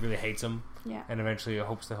he really hates him. Yeah. And eventually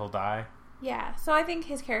hopes that he'll die. Yeah. So I think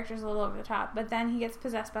his character's a little over the top, but then he gets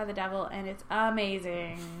possessed by the devil, and it's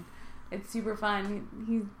amazing. It's super fun.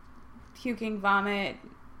 He's puking vomit,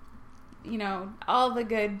 all the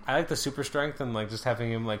good. I like the super strength and like just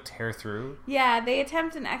having him like tear through. Yeah, they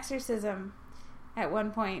attempt an exorcism at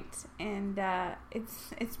one point, and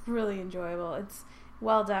it's really enjoyable. It's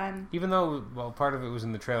well done. Even though, part of it was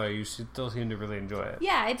in the trailer, you still seem to really enjoy it.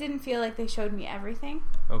 Yeah, it didn't feel like they showed me everything.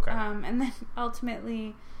 Okay. And then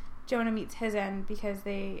ultimately, Jonah meets his end because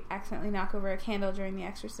they accidentally knock over a candle during the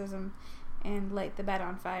exorcism and light the bed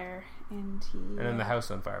on fire, and then the house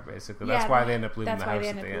on fire, basically. That's why they end up leaving the house at the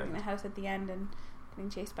end. That's why they end up leaving the house at the end and getting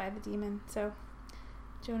chased by the demon. So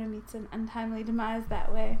Jonah meets an untimely demise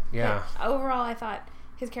that way. Yeah. But overall, I thought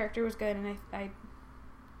his character was good, and I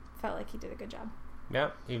felt like he did a good job.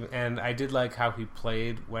 Yeah, and I did like how he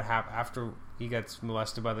played what happened after he gets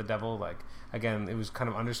molested by the devil. Like, again, it was kind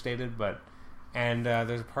of understated, and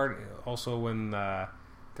there's a part also when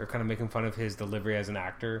they're kind of making fun of his delivery as an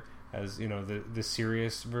actor, as the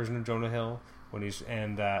serious version of Jonah Hill. When he's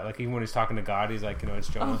like even when he's talking to God, he's like, it's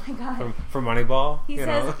Jonah from Moneyball.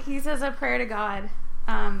 He says a prayer to God,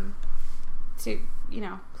 to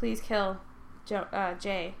please kill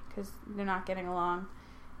Jay because they're not getting along,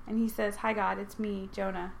 and he says, "Hi God, it's me,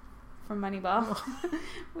 Jonah, from Moneyball,"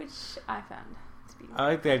 which I found to be. I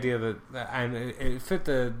like the idea that, and it fit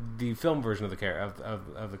the film version of the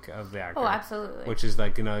of the actor. Oh, absolutely. Which is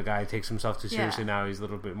like the guy takes himself too seriously now. He's a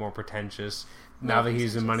little bit more pretentious. Now that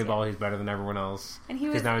he's in Moneyball, he's better than everyone else. And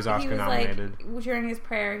because now he's Oscar nominated. Like, during his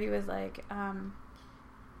prayer, he was like,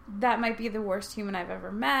 "That might be the worst human I've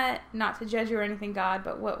ever met. Not to judge you or anything, God,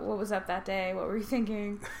 but what was up that day? What were you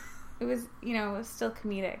thinking?" It was, it was still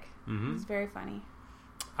comedic. Mm-hmm. It was very funny.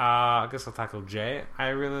 I guess I'll tackle Jay.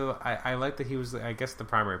 I like that he was, I guess, the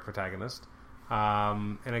primary protagonist.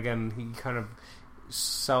 And again, he kind of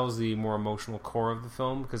sells the more emotional core of the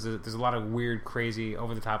film because there's a lot of weird, crazy,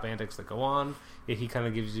 over-the-top antics that go on. Yet he kind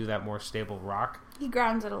of gives you that more stable rock. He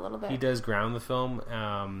grounds it a little bit. He does ground the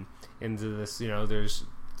film into this, there's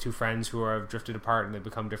two friends who have drifted apart and they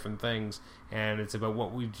become different things. And it's about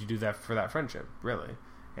what would you do for that friendship, really.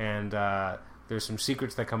 And there's some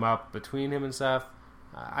secrets that come up between him and Seth.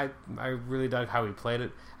 I really dug how he played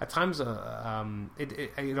it. At times, it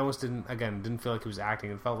almost didn't feel like he was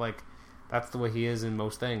acting. It felt like that's the way he is in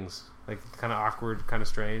most things. Like, kind of awkward, kind of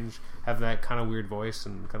strange, have that kind of weird voice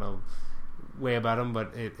and kind of way about him,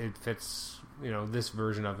 but it fits, this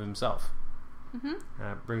version of himself.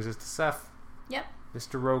 Mm-hmm. Brings us to Seth. Yep.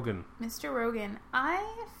 Mr. Rogen. Mr. Rogen.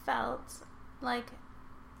 I felt like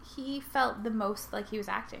he felt the most like he was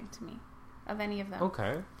acting to me of any of them.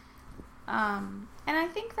 Okay. And I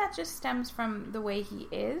think that just stems from the way he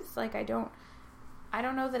is. Like, I don't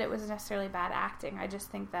know that it was necessarily bad acting. I just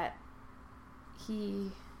think that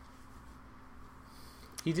he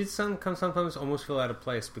did sometimes almost feel out of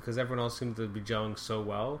place because everyone else seemed to be gelling so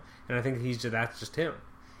well, and I think that's just him.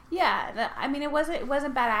 Yeah, it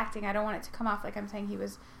wasn't bad acting. I don't want it to come off like I'm saying he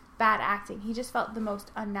was bad acting. He just felt the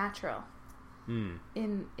most unnatural in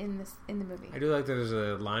the movie. I do like that there's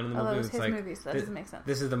a line in the movie. Although it's his like, movie, so that doesn't make sense.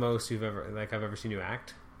 This is the most I've ever seen you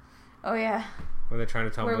act. Oh yeah. When they're trying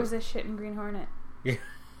to tell where was this shit in Green Hornet? Yeah,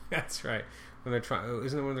 that's right. When they're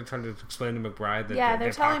isn't it when they're trying to explain to McBride that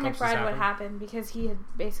they're telling McBride what happened because he had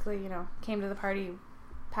basically came to the party,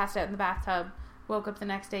 passed out in the bathtub, woke up the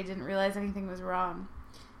next day, didn't realize anything was wrong.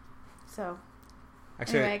 So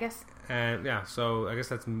anyway, I guess. And so I guess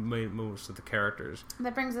that's most of the characters.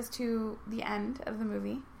 That brings us to the end of the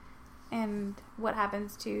movie, and what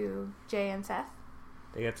happens to Jay and Seth.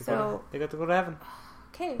 They got to go to heaven.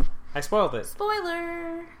 Okay. I spoiled it.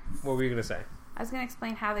 Spoiler. What were you going to say? I was going to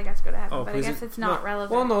explain how they got to go to heaven, but I guess it's not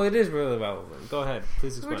relevant. Well, no, it is really relevant. Go ahead.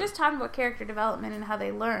 Please explain. We're just talking about character development and how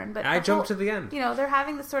they learn. But I jumped to the end. They're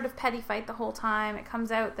having this sort of petty fight the whole time. It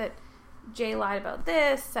comes out that Jay lied about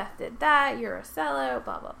this, Seth did that, you're a sellout,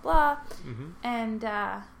 blah, blah, blah. Mm-hmm. And,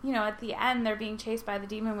 at the end, they're being chased by the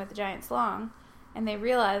demon with the giant slong, and they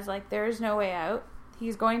realize, there is no way out.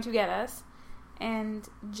 He's going to get us. And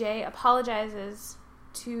Jay apologizes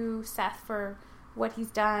to Seth for what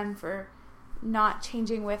he's done, for not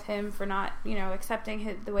changing with him, for not,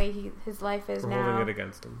 accepting the way his life is now. For holding it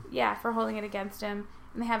against him. Yeah, for holding it against him.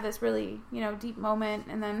 And they have this really, deep moment,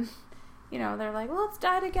 and then... they're like, well, let's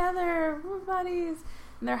die together. We're buddies.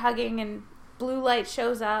 And they're hugging, and blue light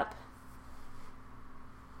shows up.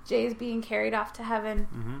 Jay's being carried off to heaven.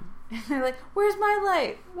 Mm-hmm. And they're like, where's my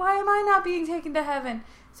light? Why am I not being taken to heaven?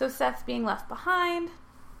 So Seth's being left behind.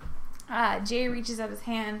 Jay reaches out his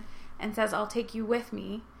hand and says, I'll take you with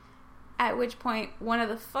me. At which point, one of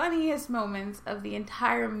the funniest moments of the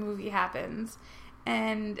entire movie happens.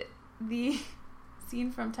 And the... scene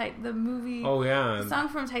from the movie. Oh yeah, the song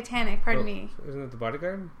from Titanic. Pardon me. Isn't it The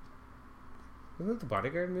Bodyguard? Isn't it The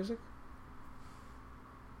Bodyguard music?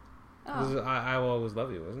 This is I Will Always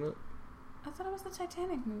Love You, wasn't it? I thought it was the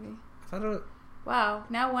Titanic movie. I thought it. Wow,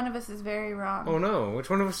 now one of us is very wrong. Oh no, which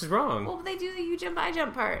one of us is wrong? Well, they do the you jump, I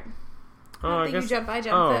jump part. Oh, I guess. You jump, I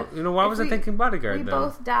jump. Oh, why was I thinking Bodyguard? We then?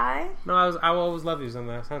 both die. No, I Will Always Love You's on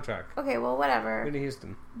the soundtrack. Okay, well, whatever. Whitney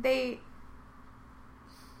Houston.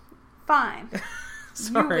 Fine.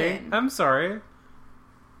 Sorry, I'm sorry.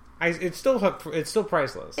 It's still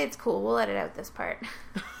priceless. It's cool. We'll edit out this part.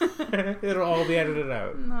 It'll all be edited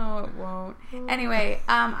out. No, it won't. Anyway,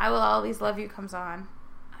 I Will Always Love You comes on.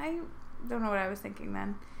 I don't know what I was thinking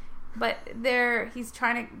then. But he's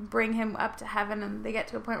trying to bring him up to heaven, and they get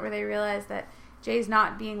to a point where they realize that Jay's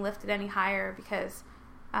not being lifted any higher because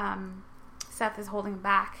Seth is holding him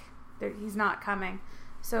back. He's not coming.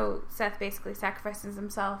 So Seth basically sacrifices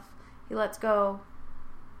himself. He lets go.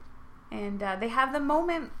 And they have the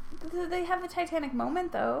moment. They have the Titanic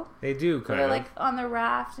moment, though. They do, kind They're of. like on the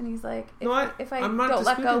raft, and he's like, "If I I'm not don't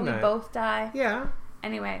let go, disputing we that. both die." Yeah.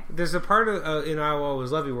 Anyway, there's a part of in I Will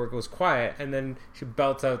Always Love You where it goes quiet, and then she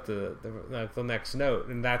belts out the next note,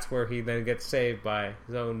 and that's where he then gets saved by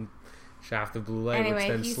his own shaft of blue light, which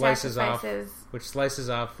then slices off the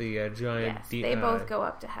giant. Yes, they both go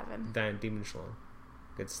up to heaven. Giant demon schlong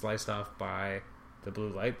gets sliced off by the blue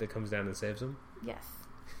light that comes down and saves him. Yes.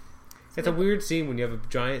 It's a weird scene when you have a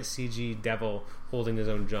giant CG devil holding his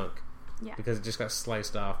own junk. Yeah. Because it just got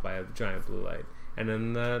sliced off by a giant blue light. And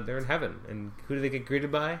then they're in heaven. And who do they get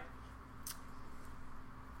greeted by?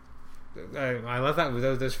 I love that.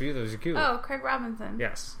 Those for you. Those are cute. Oh, Craig Robinson.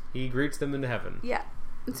 Yes. He greets them into heaven. Yeah.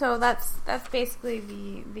 So that's basically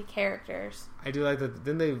the characters. I do like that.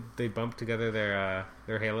 Didn't they bump together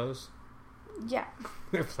their halos? Yeah.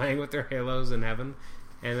 They're playing with their halos in heaven.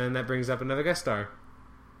 And then that brings up another guest star.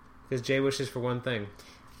 Because Jay wishes for one thing.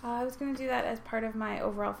 I was going to do that as part of my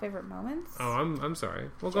overall favorite moments. Oh, I'm sorry.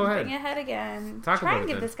 Well, go ahead. Jumping ahead again. Try and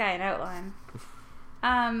give this guy an outline.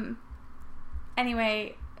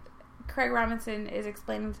 Anyway, Craig Robinson is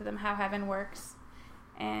explaining to them how heaven works.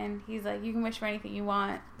 And he's like, you can wish for anything you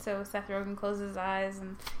want. So Seth Rogen closes his eyes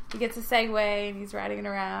and he gets a Segway and he's riding it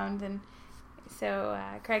around. And so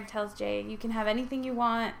Craig tells Jay, you can have anything you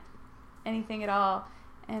want, anything at all.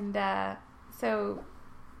 And so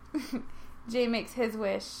Jay makes his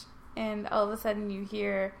wish, and all of a sudden you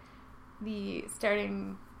hear the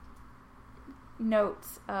starting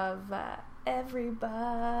notes of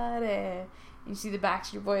everybody, and you see the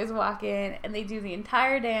Backstreet Boys walk in, and they do the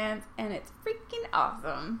entire dance, and it's freaking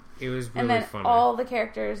awesome. It was really and then funny. All the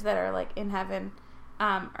characters that are like in heaven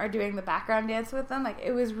are doing the background dance with them. Like,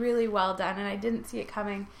 it was really well done, and I didn't see it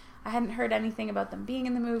coming. I hadn't heard anything about them being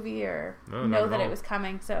in the movie or know that it was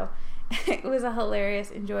coming, so it was a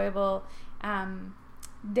hilarious, enjoyable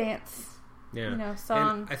dance,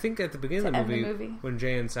 song. And I think at the beginning of the movie, when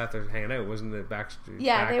Jay and Seth are hanging out, wasn't it Backstreet?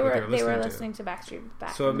 Yeah, they were listening to Backstreet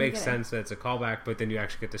back. So it makes sense that it's a callback, but then you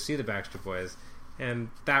actually get to see the Backstreet Boys, and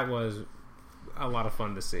that was a lot of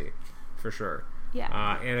fun to see, for sure.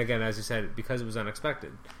 Yeah. And again, as you said, because it was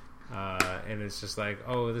unexpected, and it's just like,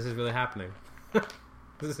 oh, this is really happening.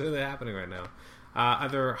 This is really happening right now.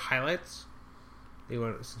 Other highlights?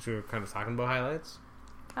 Since we were kind of talking about highlights?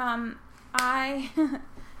 I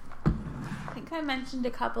think I mentioned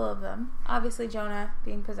a couple of them. Obviously, Jonah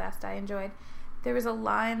being possessed, I enjoyed. There was a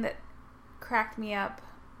line that cracked me up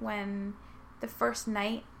when the first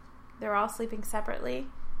night they're all sleeping separately,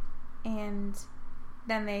 and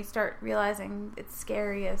then they start realizing it's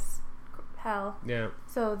scary as hell. Yeah.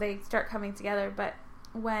 So they start coming together. But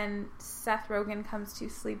when Seth Rogen comes to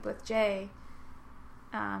sleep with Jay,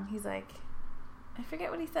 he's like, I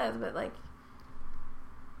forget what he says, but like,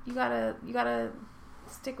 you gotta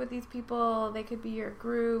stick with these people. They could be your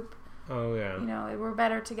group. Oh yeah. We're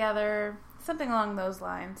better together. Something along those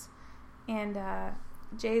lines. And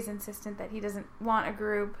Jay's insistent that he doesn't want a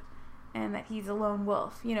group and that he's a lone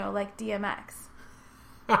wolf. Like DMX.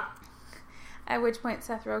 At which point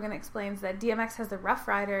Seth Rogen explains that DMX has the Rough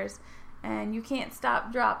Riders, and you can't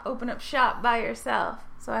stop, drop, open up shop by yourself.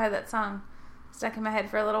 So I had that song stuck in my head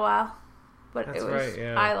for a little while. But That's it was, right,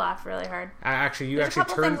 yeah. I laughed really hard. There's a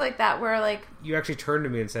couple things like that where like... You actually turned to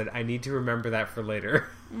me and said, I need to remember that for later.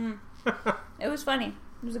 It was funny.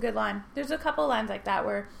 It was a good line. There's a couple lines like that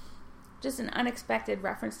where just an unexpected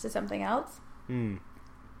reference to something else.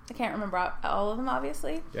 I can't remember all of them,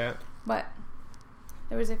 obviously. Yeah. But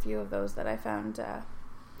there was a few of those that I found to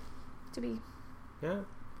be... Yeah.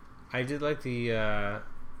 I did like the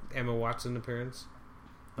Emma Watson appearance.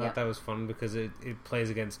 I thought that was fun because it plays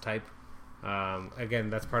against type. Again,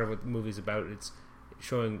 that's part of what the movie's about. It's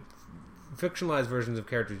showing fictionalized versions of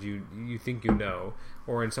characters you think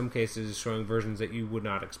or in some cases showing versions that you would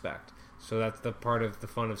not expect. So that's the part of the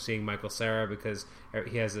fun of seeing Michael Cera, because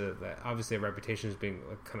he has obviously a reputation as being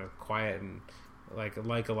kind of quiet and like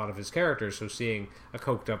a lot of his characters. So seeing a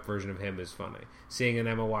coked up version of him is funny. Seeing an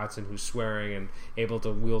Emma Watson who's swearing and able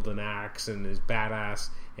to wield an axe and is badass,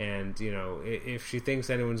 and if she thinks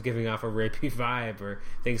anyone's giving off a rapey vibe or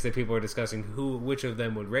thinks that people are discussing which of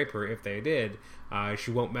them would rape her if they did,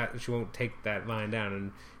 she won't take that line down,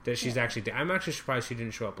 and that she's actually. I'm actually surprised she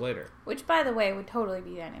didn't show up later. Which, by the way, would totally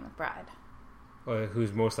be Danny McBride.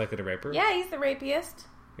 Who's most likely to rape her? Yeah, he's the rapiest.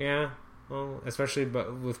 Yeah. Well, especially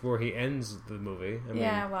with where he ends the movie.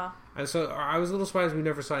 Well. So I was a little surprised we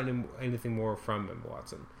never saw anything more from Emma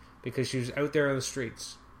Watson, because she was out there on the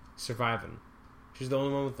streets surviving. She's the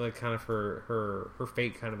only one with like kind of her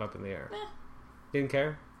fate kind of up in the air. Didn't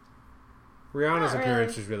care. Rihanna's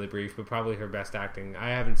appearance was really brief, but probably her best acting. I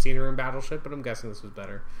haven't seen her in Battleship, but I'm guessing this was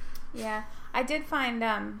better. Yeah, I did find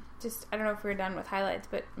I don't know if we were done with highlights,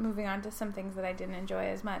 but moving on to some things that I didn't enjoy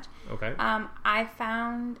as much. Okay. I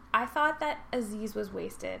thought that Aziz was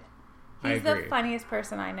wasted. He's the funniest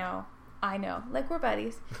person I know. Like, we're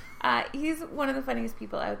buddies. He's one of the funniest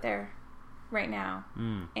people out there right now.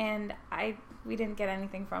 And we didn't get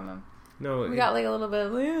anything from him. No, we got like a little bit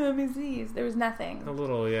of Aziz. There was nothing. A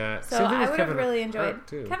little, yeah. So I would have really enjoyed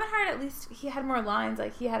Kevin Hart. At least he had more lines.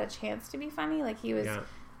 Like, he had a chance to be funny. Like, he was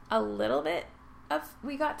a little bit of.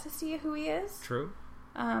 We got to see who he is. True.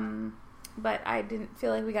 But I didn't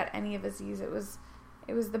feel like we got any of Aziz. It was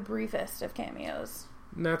the briefest of cameos.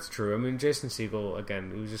 That's true. I mean, Jason Segel,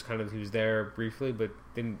 again, he was there briefly, but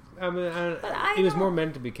didn't. He was more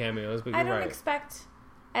meant to be cameos. But I don't expect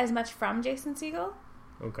as much from Jason Segel.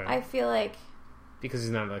 Okay. I feel like because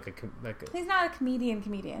he's not he's not a comedian.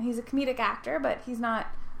 He's a comedic actor, but he's not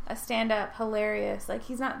a stand-up hilarious. Like,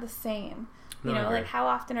 he's not the same. Like, how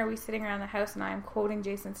often are we sitting around the house and I'm quoting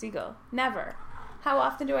Jason Segel? Never. How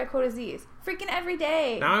often do I quote Aziz? Freaking every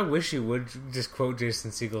day. Now I wish you would just quote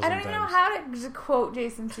Jason Segel sometimes. I don't even know how to just quote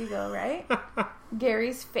Jason Segel, right?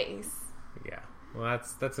 Gary's face. Yeah. Well,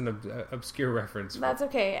 that's an obscure reference. That's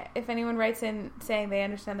okay. If anyone writes in saying they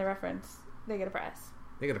understand the reference, they get a prize.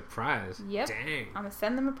 They get a prize? Yep. Dang. I'm going to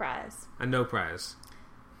send them a prize. A no prize.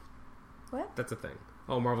 What? That's a thing.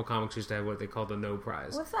 Oh, Marvel Comics used to have what they called a no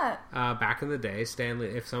prize. What's that? Back in the day, Stanley,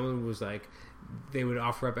 if someone was like, they would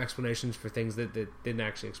offer up explanations for things that didn't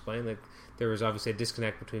actually explain. Like, there was obviously a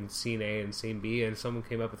disconnect between scene A and scene B, and someone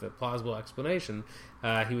came up with a plausible explanation.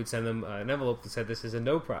 He would send them an envelope that said, "This is a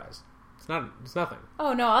no prize." It's nothing.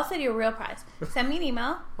 Oh, no, I'll send you a real prize. Send me an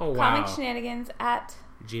email. Oh, wow.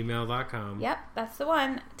 comicshenanigans@gmail.com. Yep, that's the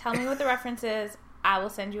one. Tell me what the reference is. I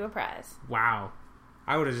will send you a prize. Wow.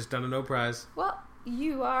 I would have just done a no prize. Well,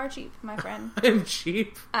 you are cheap, my friend. I'm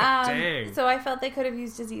cheap? Dang. So I felt they could have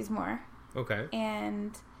used Aziz more. Okay.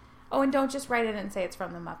 And don't just write it and say it's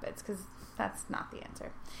from the Muppets, because that's not the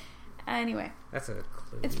answer. Anyway. That's a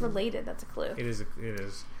clue. It's related. That's a clue. It is.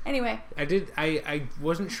 Anyway. I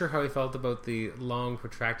wasn't sure how I felt about the long,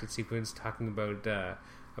 protracted sequence talking about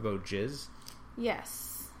jizz.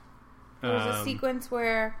 Yes. There was a sequence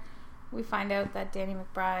where we find out that Danny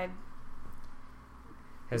McBride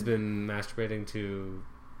has been masturbating to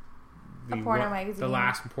a porno magazine. The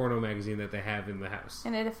last porno magazine that they have in the house.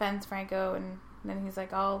 And it offends Franco, and then he's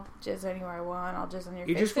like, "I'll jizz anywhere I want. I'll jizz on your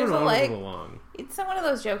face." He just went on a little long. It's one of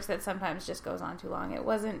those jokes that sometimes just goes on too long. It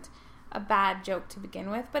wasn't a bad joke to begin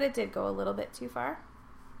with, but it did go a little bit too far.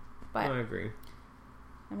 But I agree.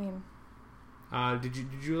 I mean, did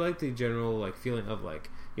you like the general feeling of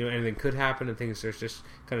anything could happen and things are just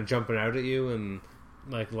kind of jumping out at you and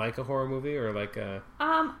like a horror movie or like a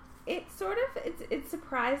it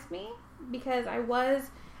surprised me because I was,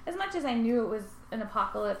 as much as I knew it was an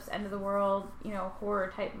apocalypse, end of the world,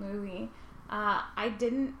 horror type movie, I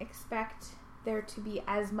didn't expect there to be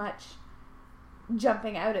as much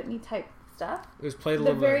jumping out at me type stuff. It was played a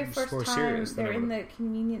little bit more serious. The very first time they're in the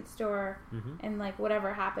convenience store and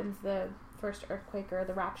whatever happens, the first earthquake or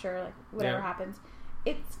the rapture, whatever happens,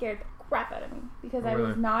 it scared the crap out of me because I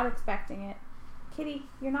was not expecting it. Kitty,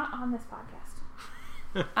 you're not on this podcast.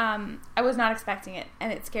 I was not expecting it,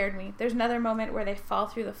 and it scared me. There's another moment where they fall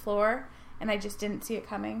through the floor, and I just didn't see it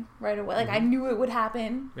coming right away. I knew it would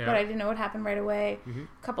happen, but I didn't know it would happen right away. A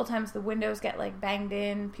couple times the windows get banged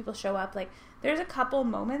in, people show up. There's a couple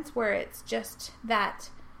moments where it's just that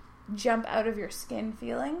jump out of your skin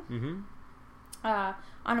feeling. On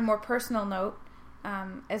a more personal note,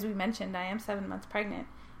 as we mentioned, I am 7 months pregnant,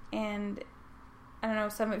 and I don't know,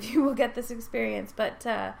 some of you will get this experience, but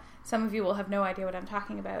some of you will have no idea what I'm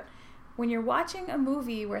talking about. When you're watching a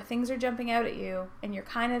movie where things are jumping out at you, and you're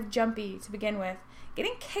kind of jumpy to begin with,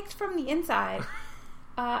 getting kicked from the inside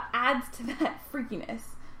adds to that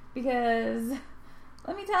freakiness. because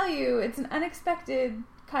let me tell you, it's an unexpected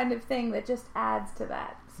kind of thing that just adds to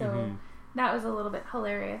that. So that was a little bit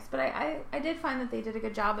hilarious. But I did find that they did a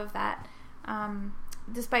good job of that.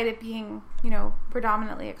 Despite it being,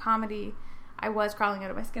 predominantly a comedy, I was crawling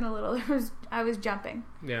out of my skin a little. I was jumping.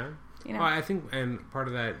 Yeah. Well, I think, and part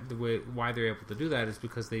of that, why they're able to do that is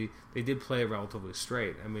because they did play it relatively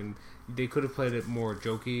straight. I mean, they could have played it more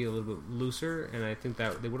jokey, a little bit looser, and I think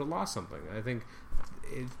that they would have lost something. I think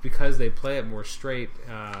it's because they play it more straight,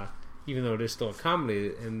 even though it is still a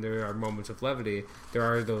comedy, and there are moments of levity, there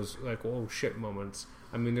are those, like, oh shit moments.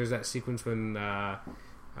 I mean, there's that sequence when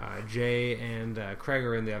Jay and Craig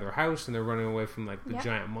are in the other house, and they're running away from, like, the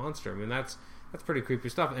giant monster. I mean, that's pretty creepy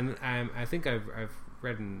stuff, and I think I've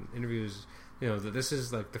read in interviews, that this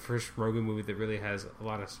is like the first Rogen movie that really has a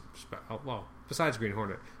lot of besides Green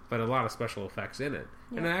Hornet, but a lot of special effects in it,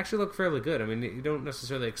 and they actually look fairly good. I mean, you don't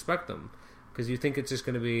necessarily expect them because you think it's just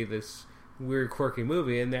going to be this weird, quirky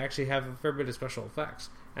movie, and they actually have a fair bit of special effects,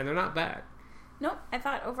 and they're not bad. Nope, I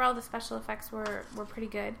thought overall the special effects were pretty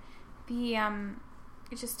good. The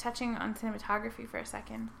just touching on cinematography for a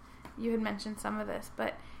second, you had mentioned some of this,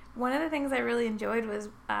 but one of the things I really enjoyed was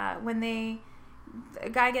when a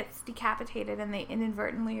guy gets decapitated and they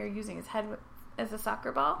inadvertently are using his head as a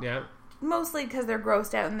soccer ball. Yeah. Mostly because they're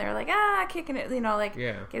grossed out and they're like, kicking it,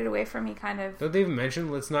 get it away from me kind of. Don't they even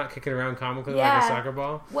mention, let's not kick it around comically like a soccer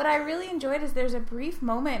ball? What I really enjoyed is there's a brief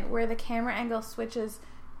moment where the camera angle switches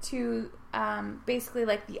to basically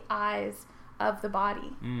like the eyes of the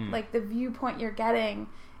body. Like the viewpoint you're getting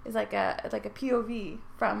is like a POV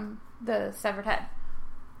from the severed head.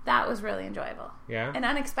 That was really enjoyable. Yeah. And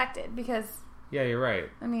unexpected because... Yeah, you're right.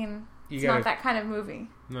 I mean, it's not that kind of movie.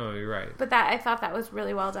 No, you're right. But I thought that was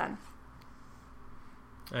really well done.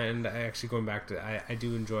 And actually going back to... I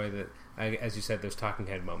do enjoy that, as you said, those talking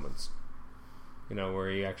head moments.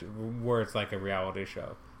 Where it's like a reality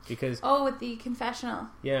show. Because... Oh, with the confessional.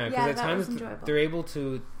 Yeah, because at times they're able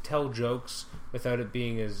to tell jokes without it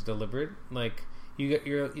being as deliberate. Like,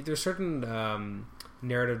 there's certain...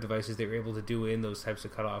 narrative devices they were able to do in those types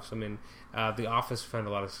of cutoffs. I mean, The Office found a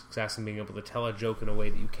lot of success in being able to tell a joke in a way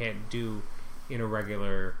that you can't do with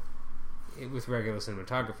regular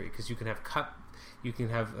cinematography, because you can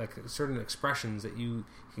have like certain expressions that you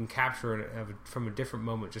can capture from a different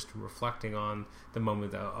moment, just reflecting on the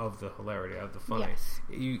moment of the hilarity, of the funny. Yes.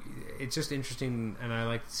 It's just interesting, and I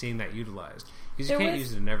like seeing that utilized because you can't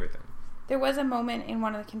use it in everything. There was a moment in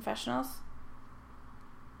one of the confessionals.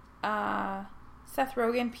 Seth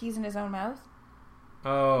Rogen pees in his own mouth.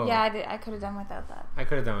 Oh. Yeah, I could have done without that. I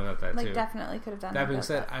could have done without that, too. Like, definitely could have done that without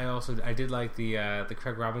that. That being said, I did like the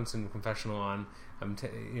Craig Robinson confessional on,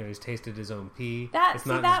 he's tasted his own pee. I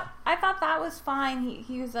thought that was fine.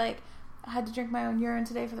 He was like, I had to drink my own urine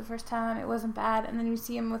today for the first time. It wasn't bad. And then you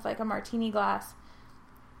see him with, like, a martini glass,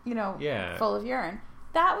 full of urine.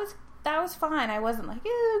 That was fine. I wasn't like,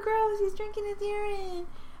 ew, gross, he's drinking his urine.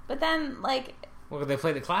 But then, like... Well, they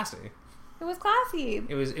played it classy. It was classy.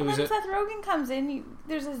 It was when Seth Rogen comes in,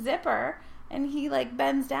 there's a zipper, and he like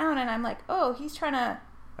bends down, and I'm like, oh, he's trying to.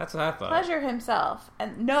 That's what I thought. Pleasure himself,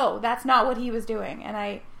 and no, that's not what he was doing,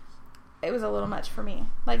 and it was a little much for me.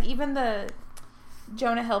 Like even the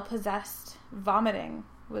Jonah Hill possessed vomiting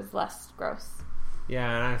was less gross.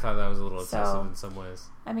 Yeah, and I thought that was a little excessive in some ways.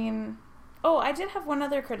 I mean, I did have one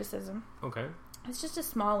other criticism. Okay. It's just a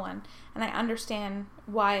small one, and I understand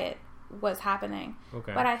why it was happening.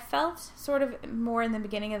 Okay. But I felt sort of more in the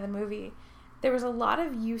beginning of the movie, there was a lot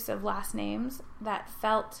of use of last names that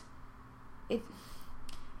felt it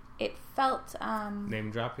felt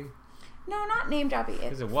name droppy. No, not name droppy.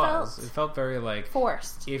 It felt very like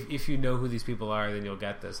forced. If you know who these people are, then you'll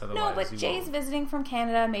get this. Otherwise, no. But Jay's visiting from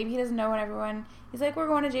Canada. Maybe he doesn't know everyone. He's like, we're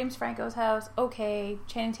going to James Franco's house. Okay,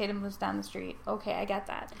 Channing Tatum lives down the street. Okay, I get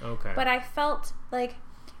that. Okay. But I felt like,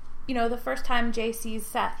 the first time Jay sees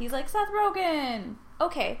Seth, he's like, Seth Rogen.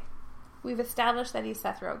 Okay, we've established that he's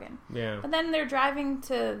Seth Rogen. Yeah. But then they're driving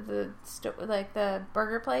to the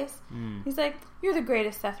burger place. He's like, you're the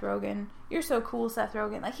greatest, Seth Rogen. You're so cool, Seth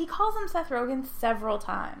Rogen. Like, he calls him Seth Rogen several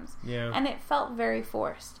times. Yeah. And it felt very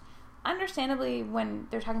forced. Understandably, when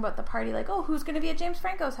they're talking about the party, like, oh, who's going to be at James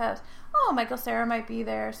Franco's house? Oh, Michael Cera might be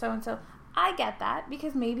there, so-and-so. I get that,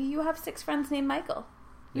 because maybe you have 6 friends named Michael.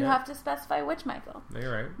 You have to specify which Michael. No,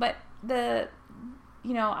 you're right. But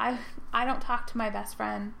I don't talk to my best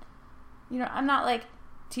friend. I'm not like,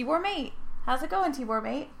 Tibor mate. How's it going, Tibor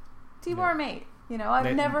mate? Tibor mate.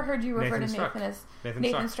 I've never heard you refer to Nathan as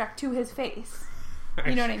Nathan Struck to his face.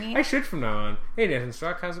 You know what I mean? I should from now on. Hey, Nathan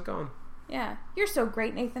Struck, how's it going? Yeah. You're so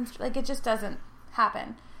great, Nathan Struck. Like, it just doesn't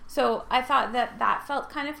happen. So I thought that felt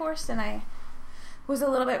kind of forced, and I was a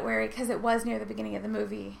little bit worried because it was near the beginning of the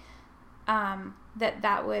movie,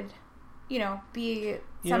 that would, be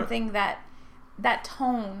something that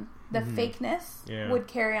tone, the fakeness would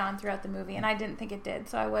carry on throughout the movie, and I didn't think it did,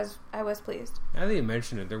 so I was pleased. Now that you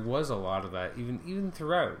mention it, there was a lot of that, even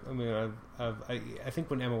throughout. I mean, I think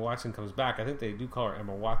when Emma Watson comes back, I think they do call her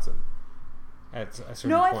Emma Watson at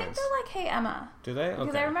certain points. I think they're like, "Hey, Emma." Do they? Because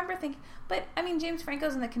okay. I remember thinking, but I mean, James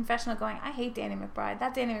Franco's in the confessional going, "I hate Danny McBride.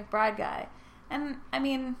 That Danny McBride guy," and I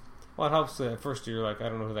mean. Well, it helps. At first, you're like, I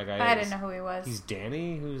don't know who that guy is. I didn't know who he was. He's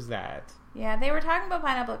Danny? Who's that? Yeah, they were talking about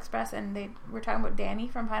Pineapple Express, and they were talking about Danny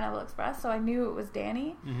from Pineapple Express, so I knew it was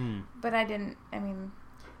Danny, but I didn't,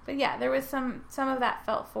 but yeah, there was some of that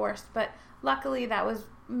felt forced, but luckily that was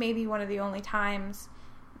maybe one of the only times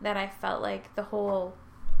that I felt like the whole,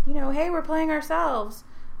 hey, we're playing ourselves,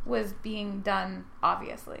 was being done,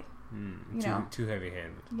 obviously. Too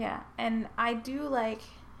heavy-handed. Yeah, and I do like,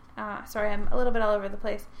 sorry, I'm a little bit all over the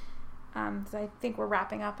place, because I think we're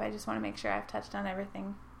wrapping up. I just want to make sure I've touched on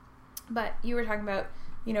everything. But you were talking about,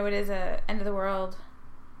 it is a end of the world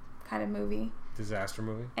kind of movie. Disaster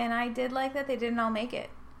movie. And I did like that they didn't all make it.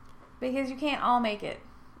 Because you can't all make it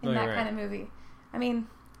in that kind of movie. I mean,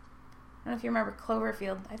 I don't know if you remember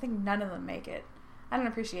Cloverfield. I think none of them make it. I don't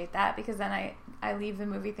appreciate that because then I leave the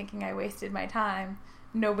movie thinking I wasted my time.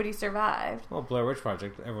 Nobody survived. Well, Blair Witch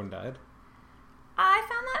Project, everyone died. I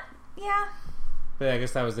found that, yeah. But I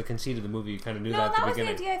guess that was the conceit of the movie. You kind of knew that at the beginning. No,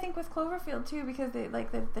 that was the idea, I think, with Cloverfield, too, because they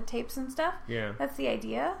like the tapes and stuff. Yeah. That's the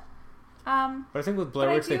idea. But I think with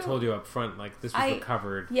Blair Witch, they told you up front, like, this was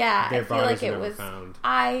recovered. Yeah, their I feel like it was found.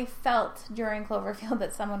 I felt during Cloverfield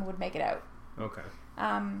that someone would make it out. Okay.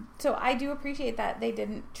 So I do appreciate that they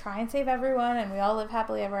didn't try and save everyone, and we all live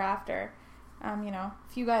happily ever after.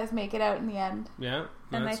 Few guys make it out in the end. Yeah,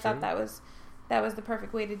 and I thought that was the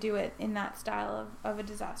perfect way to do it in that style of a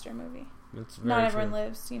disaster movie. That's very Not everyone true.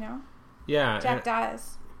 lives, Yeah, Jack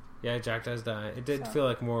dies. Yeah, Jack does die. It did feel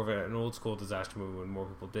like more of an old school disaster movie when more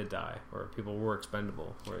people did die, or people were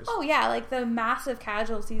expendable. Whereas, like the massive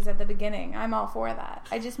casualties at the beginning. I'm all for that.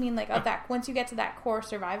 I just mean of that. Once you get to that core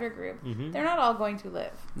survivor group, they're not all going to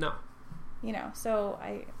live. No. So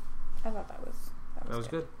I thought that was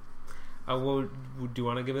good. Do you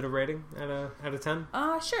want to give it a rating out of 10?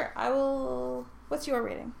 Sure. I will. What's your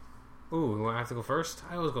rating? Ooh, you want to have to go first?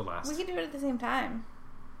 I always go last. We can do it at the same time.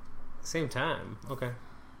 Same time? Okay.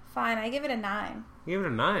 Fine, I give it a 9. You give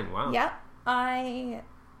it a 9? Wow. Yep. I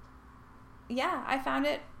found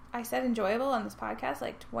it, I said enjoyable on this podcast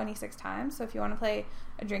like 26 times, so if you want to play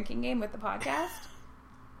a drinking game with the podcast,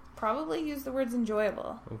 probably use the words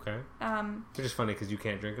enjoyable. Okay. Which is funny because you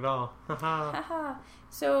can't drink at all. Haha.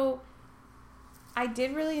 So, I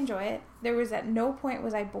did really enjoy it. There was at no point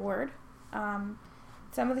was I bored.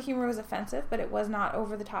 Some of the humor was offensive, but it was not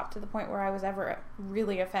over the top to the point where I was ever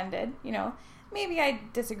really offended. Maybe I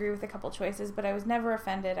disagree with a couple choices, but I was never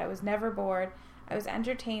offended. I was never bored. I was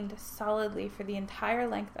entertained solidly for the entire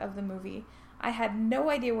length of the movie. I had no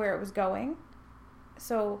idea where it was going,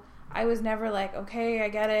 so I was never like, okay, I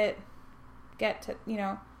get it. Get to,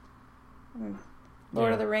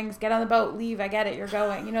 Lord of the Rings, get on the boat, leave, I get it, you're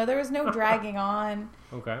going. There was no dragging on.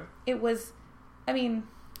 Okay. It was,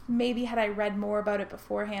 maybe had I read more about it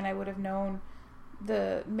beforehand, I would have known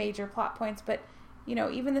the major plot points, but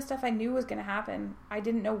even the stuff I knew was going to happen, I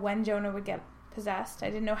didn't know when Jonah would get possessed. I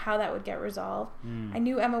didn't know how that would get resolved. I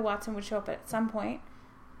knew Emma Watson would show up at some point,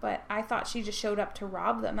 but I thought she just showed up to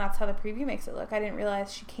rob them. That's how the preview makes it look. I didn't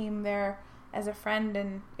realize she came there as a friend,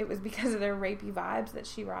 and it was because of their rapey vibes that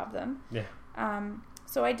she robbed them. Yeah.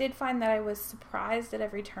 So I did find that I was surprised at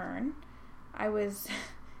every turn. I was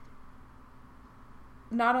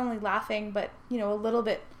not only laughing, but, a little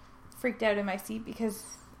bit freaked out in my seat because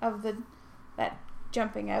of that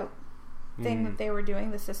jumping out thing that they were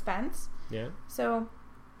doing, the suspense. Yeah. So,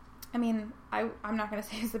 I'm not going to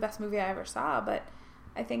say it's the best movie I ever saw, but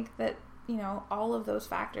I think that, all of those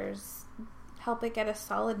factors help it get a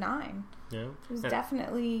solid 9. Yeah. It was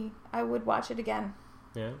definitely, I would watch it again.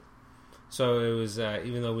 Yeah. So it was,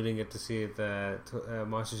 even though we didn't get to see it,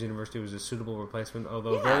 Monsters University was a suitable replacement,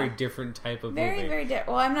 although very different type of movie. Very, very different.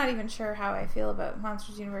 Well, I'm not even sure how I feel about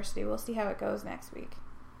Monsters University. We'll see how it goes next week.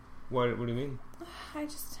 What do you mean?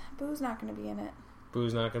 Boo's not going to be in it.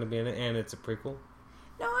 Boo's not going to be in it, and it's a prequel?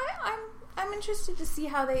 No, I'm interested to see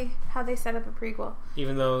how they set up a prequel.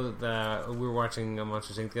 Even though we were watching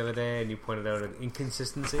Monsters Inc. the other day, and you pointed out an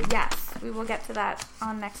inconsistency? Yes, we will get to that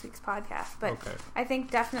on next week's podcast. But okay. I think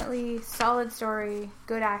definitely solid story,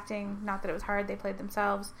 good acting. Not that it was hard; they played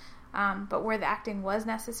themselves. But where the acting was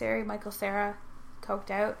necessary, Michael Cera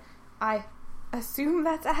coked out. I assume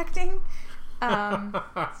that's acting.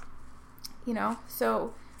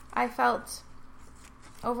 So I felt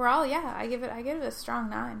overall, I give it a strong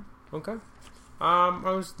 9. Okay.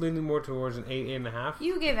 I was leaning more towards an 8.5.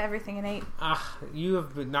 You give everything an 8.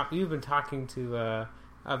 You've been talking to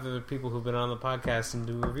other people who've been on the podcast and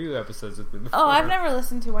do review episodes with me before. Oh, I've never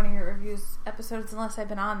listened to one of your reviews episodes unless I've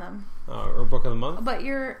been on them. Or Book of the Month? But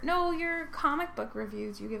your comic book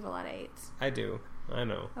reviews, you give a lot of 8s. I do. I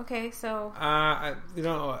know. Okay, so... a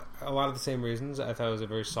lot of the same reasons. I thought it was a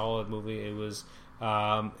very solid movie. It was...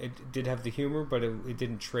 it did have the humor, but it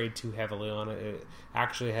didn't trade too heavily on it. It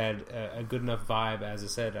actually had a good enough vibe, as I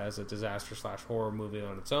said, as a disaster/horror movie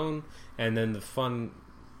on its own. And then the fun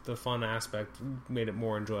aspect made it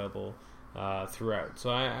more enjoyable throughout. So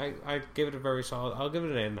I give it a very solid... I'll give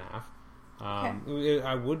it an 8.5. Okay.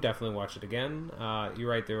 I would definitely watch it again. You're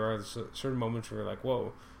right, there are certain moments where you're like,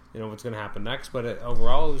 whoa, what's going to happen next, but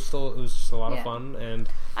overall it was just a lot of fun. And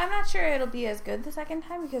I'm not sure it'll be as good the second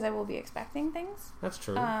time because I will be expecting things. That's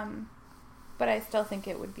true. But I still think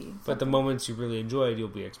it would be something. But the moments you really enjoyed, you'll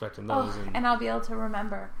be expecting those. And I'll be able to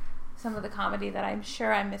remember some of the comedy that I'm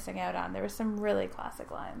sure I'm missing out on. There were some really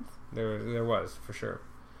classic lines. There was, for sure.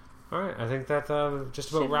 All right, I think that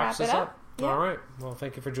just about wraps us up. Yeah. All right, well,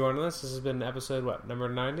 thank you for joining us. This has been episode, number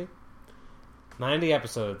 90? 90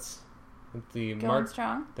 episodes. Going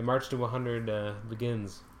strong. The march to 100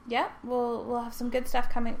 begins. Yep, we'll have some good stuff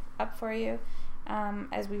coming up for you,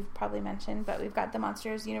 as we've probably mentioned. But we've got the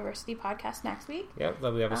Monsters University podcast next week. Yep,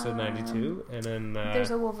 that'll be episode 92, and then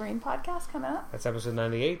there's a Wolverine podcast coming up. That's episode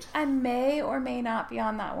 98. I may or may not be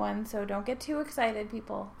on that one, so don't get too excited,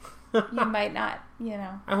 people. You might not,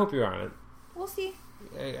 I hope you're on it. We'll see.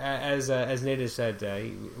 As Nate has said,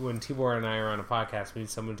 when Tibor and I are on a podcast, we need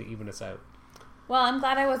someone to even us out. Well, I'm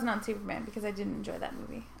glad I wasn't on Superman because I didn't enjoy that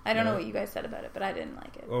movie. I don't know what you guys said about it, but I didn't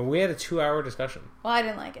like it. Well, we had a 2-hour discussion. Well, I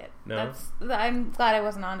didn't like it. No? I'm glad I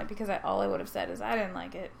wasn't on it because all I would have said is I didn't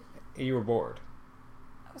like it. You were bored.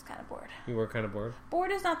 I was kind of bored. You were kind of bored?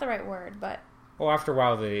 Bored is not the right word, but... Well, after a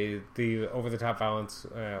while, the over-the-top violence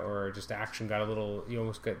or just action got a little... You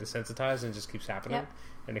almost get desensitized and it just keeps happening. Yep.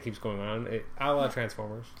 And it keeps going on. A la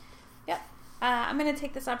Transformers. Yep. I'm going to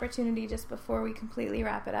take this opportunity just before we completely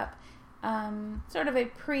wrap it up. Sort of a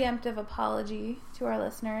preemptive apology to our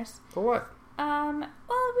listeners. For what? Well,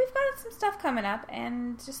 we've got some stuff coming up,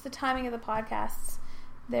 and just the timing of the podcasts.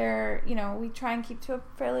 They're, we try and keep to a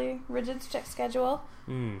fairly rigid schedule.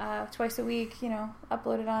 Twice a week,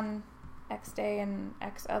 uploaded on X day and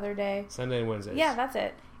X other day. Sunday and Wednesdays. Yeah, that's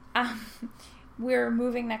it. We're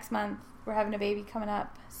moving next month. We're having a baby coming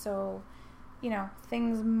up, so,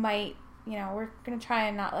 things might, we're going to try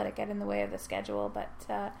and not let it get in the way of the schedule, but,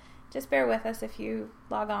 just bear with us if you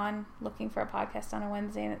log on looking for a podcast on a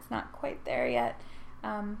Wednesday and it's not quite there yet.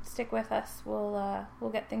 Stick with us. We'll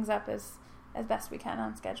get things up as best we can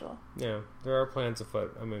on schedule. Yeah, there are plans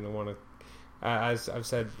afoot. I mean, I want to, as I've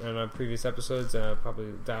said in our previous episodes,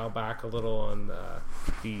 probably dial back a little on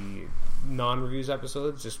the non-reviews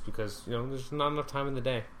episodes just because, there's not enough time in the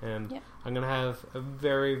day. And I'm going to have a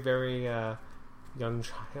very, very young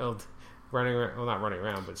child running around, well, not running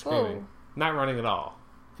around, but screaming. Whoa. Not running at all.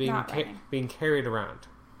 Being carried around,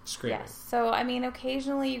 screaming. Yes. So,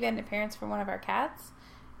 occasionally you get an appearance from one of our cats.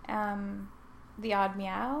 The odd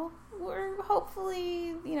meow. We're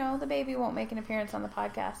hopefully, the baby won't make an appearance on the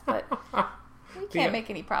podcast, but we can't make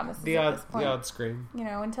any promises at this point. The odd scream.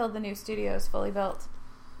 Until the new studio is fully built.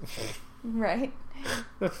 Right?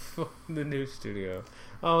 The new studio.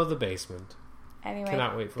 Oh, the basement. Anyway,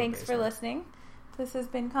 cannot wait for thanks for listening. This has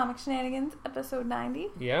been Comic Shenanigans, episode 90.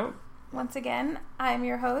 Yeah. Once again, I'm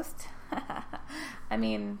your host.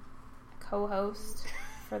 Co-host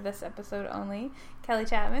for this episode only, Kelly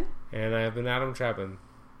Chapman. And I have been Adam Chapman.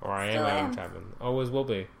 Or I am Adam Chapman. Always will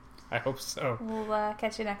be. I hope so. We'll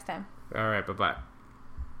catch you next time. All right, bye-bye.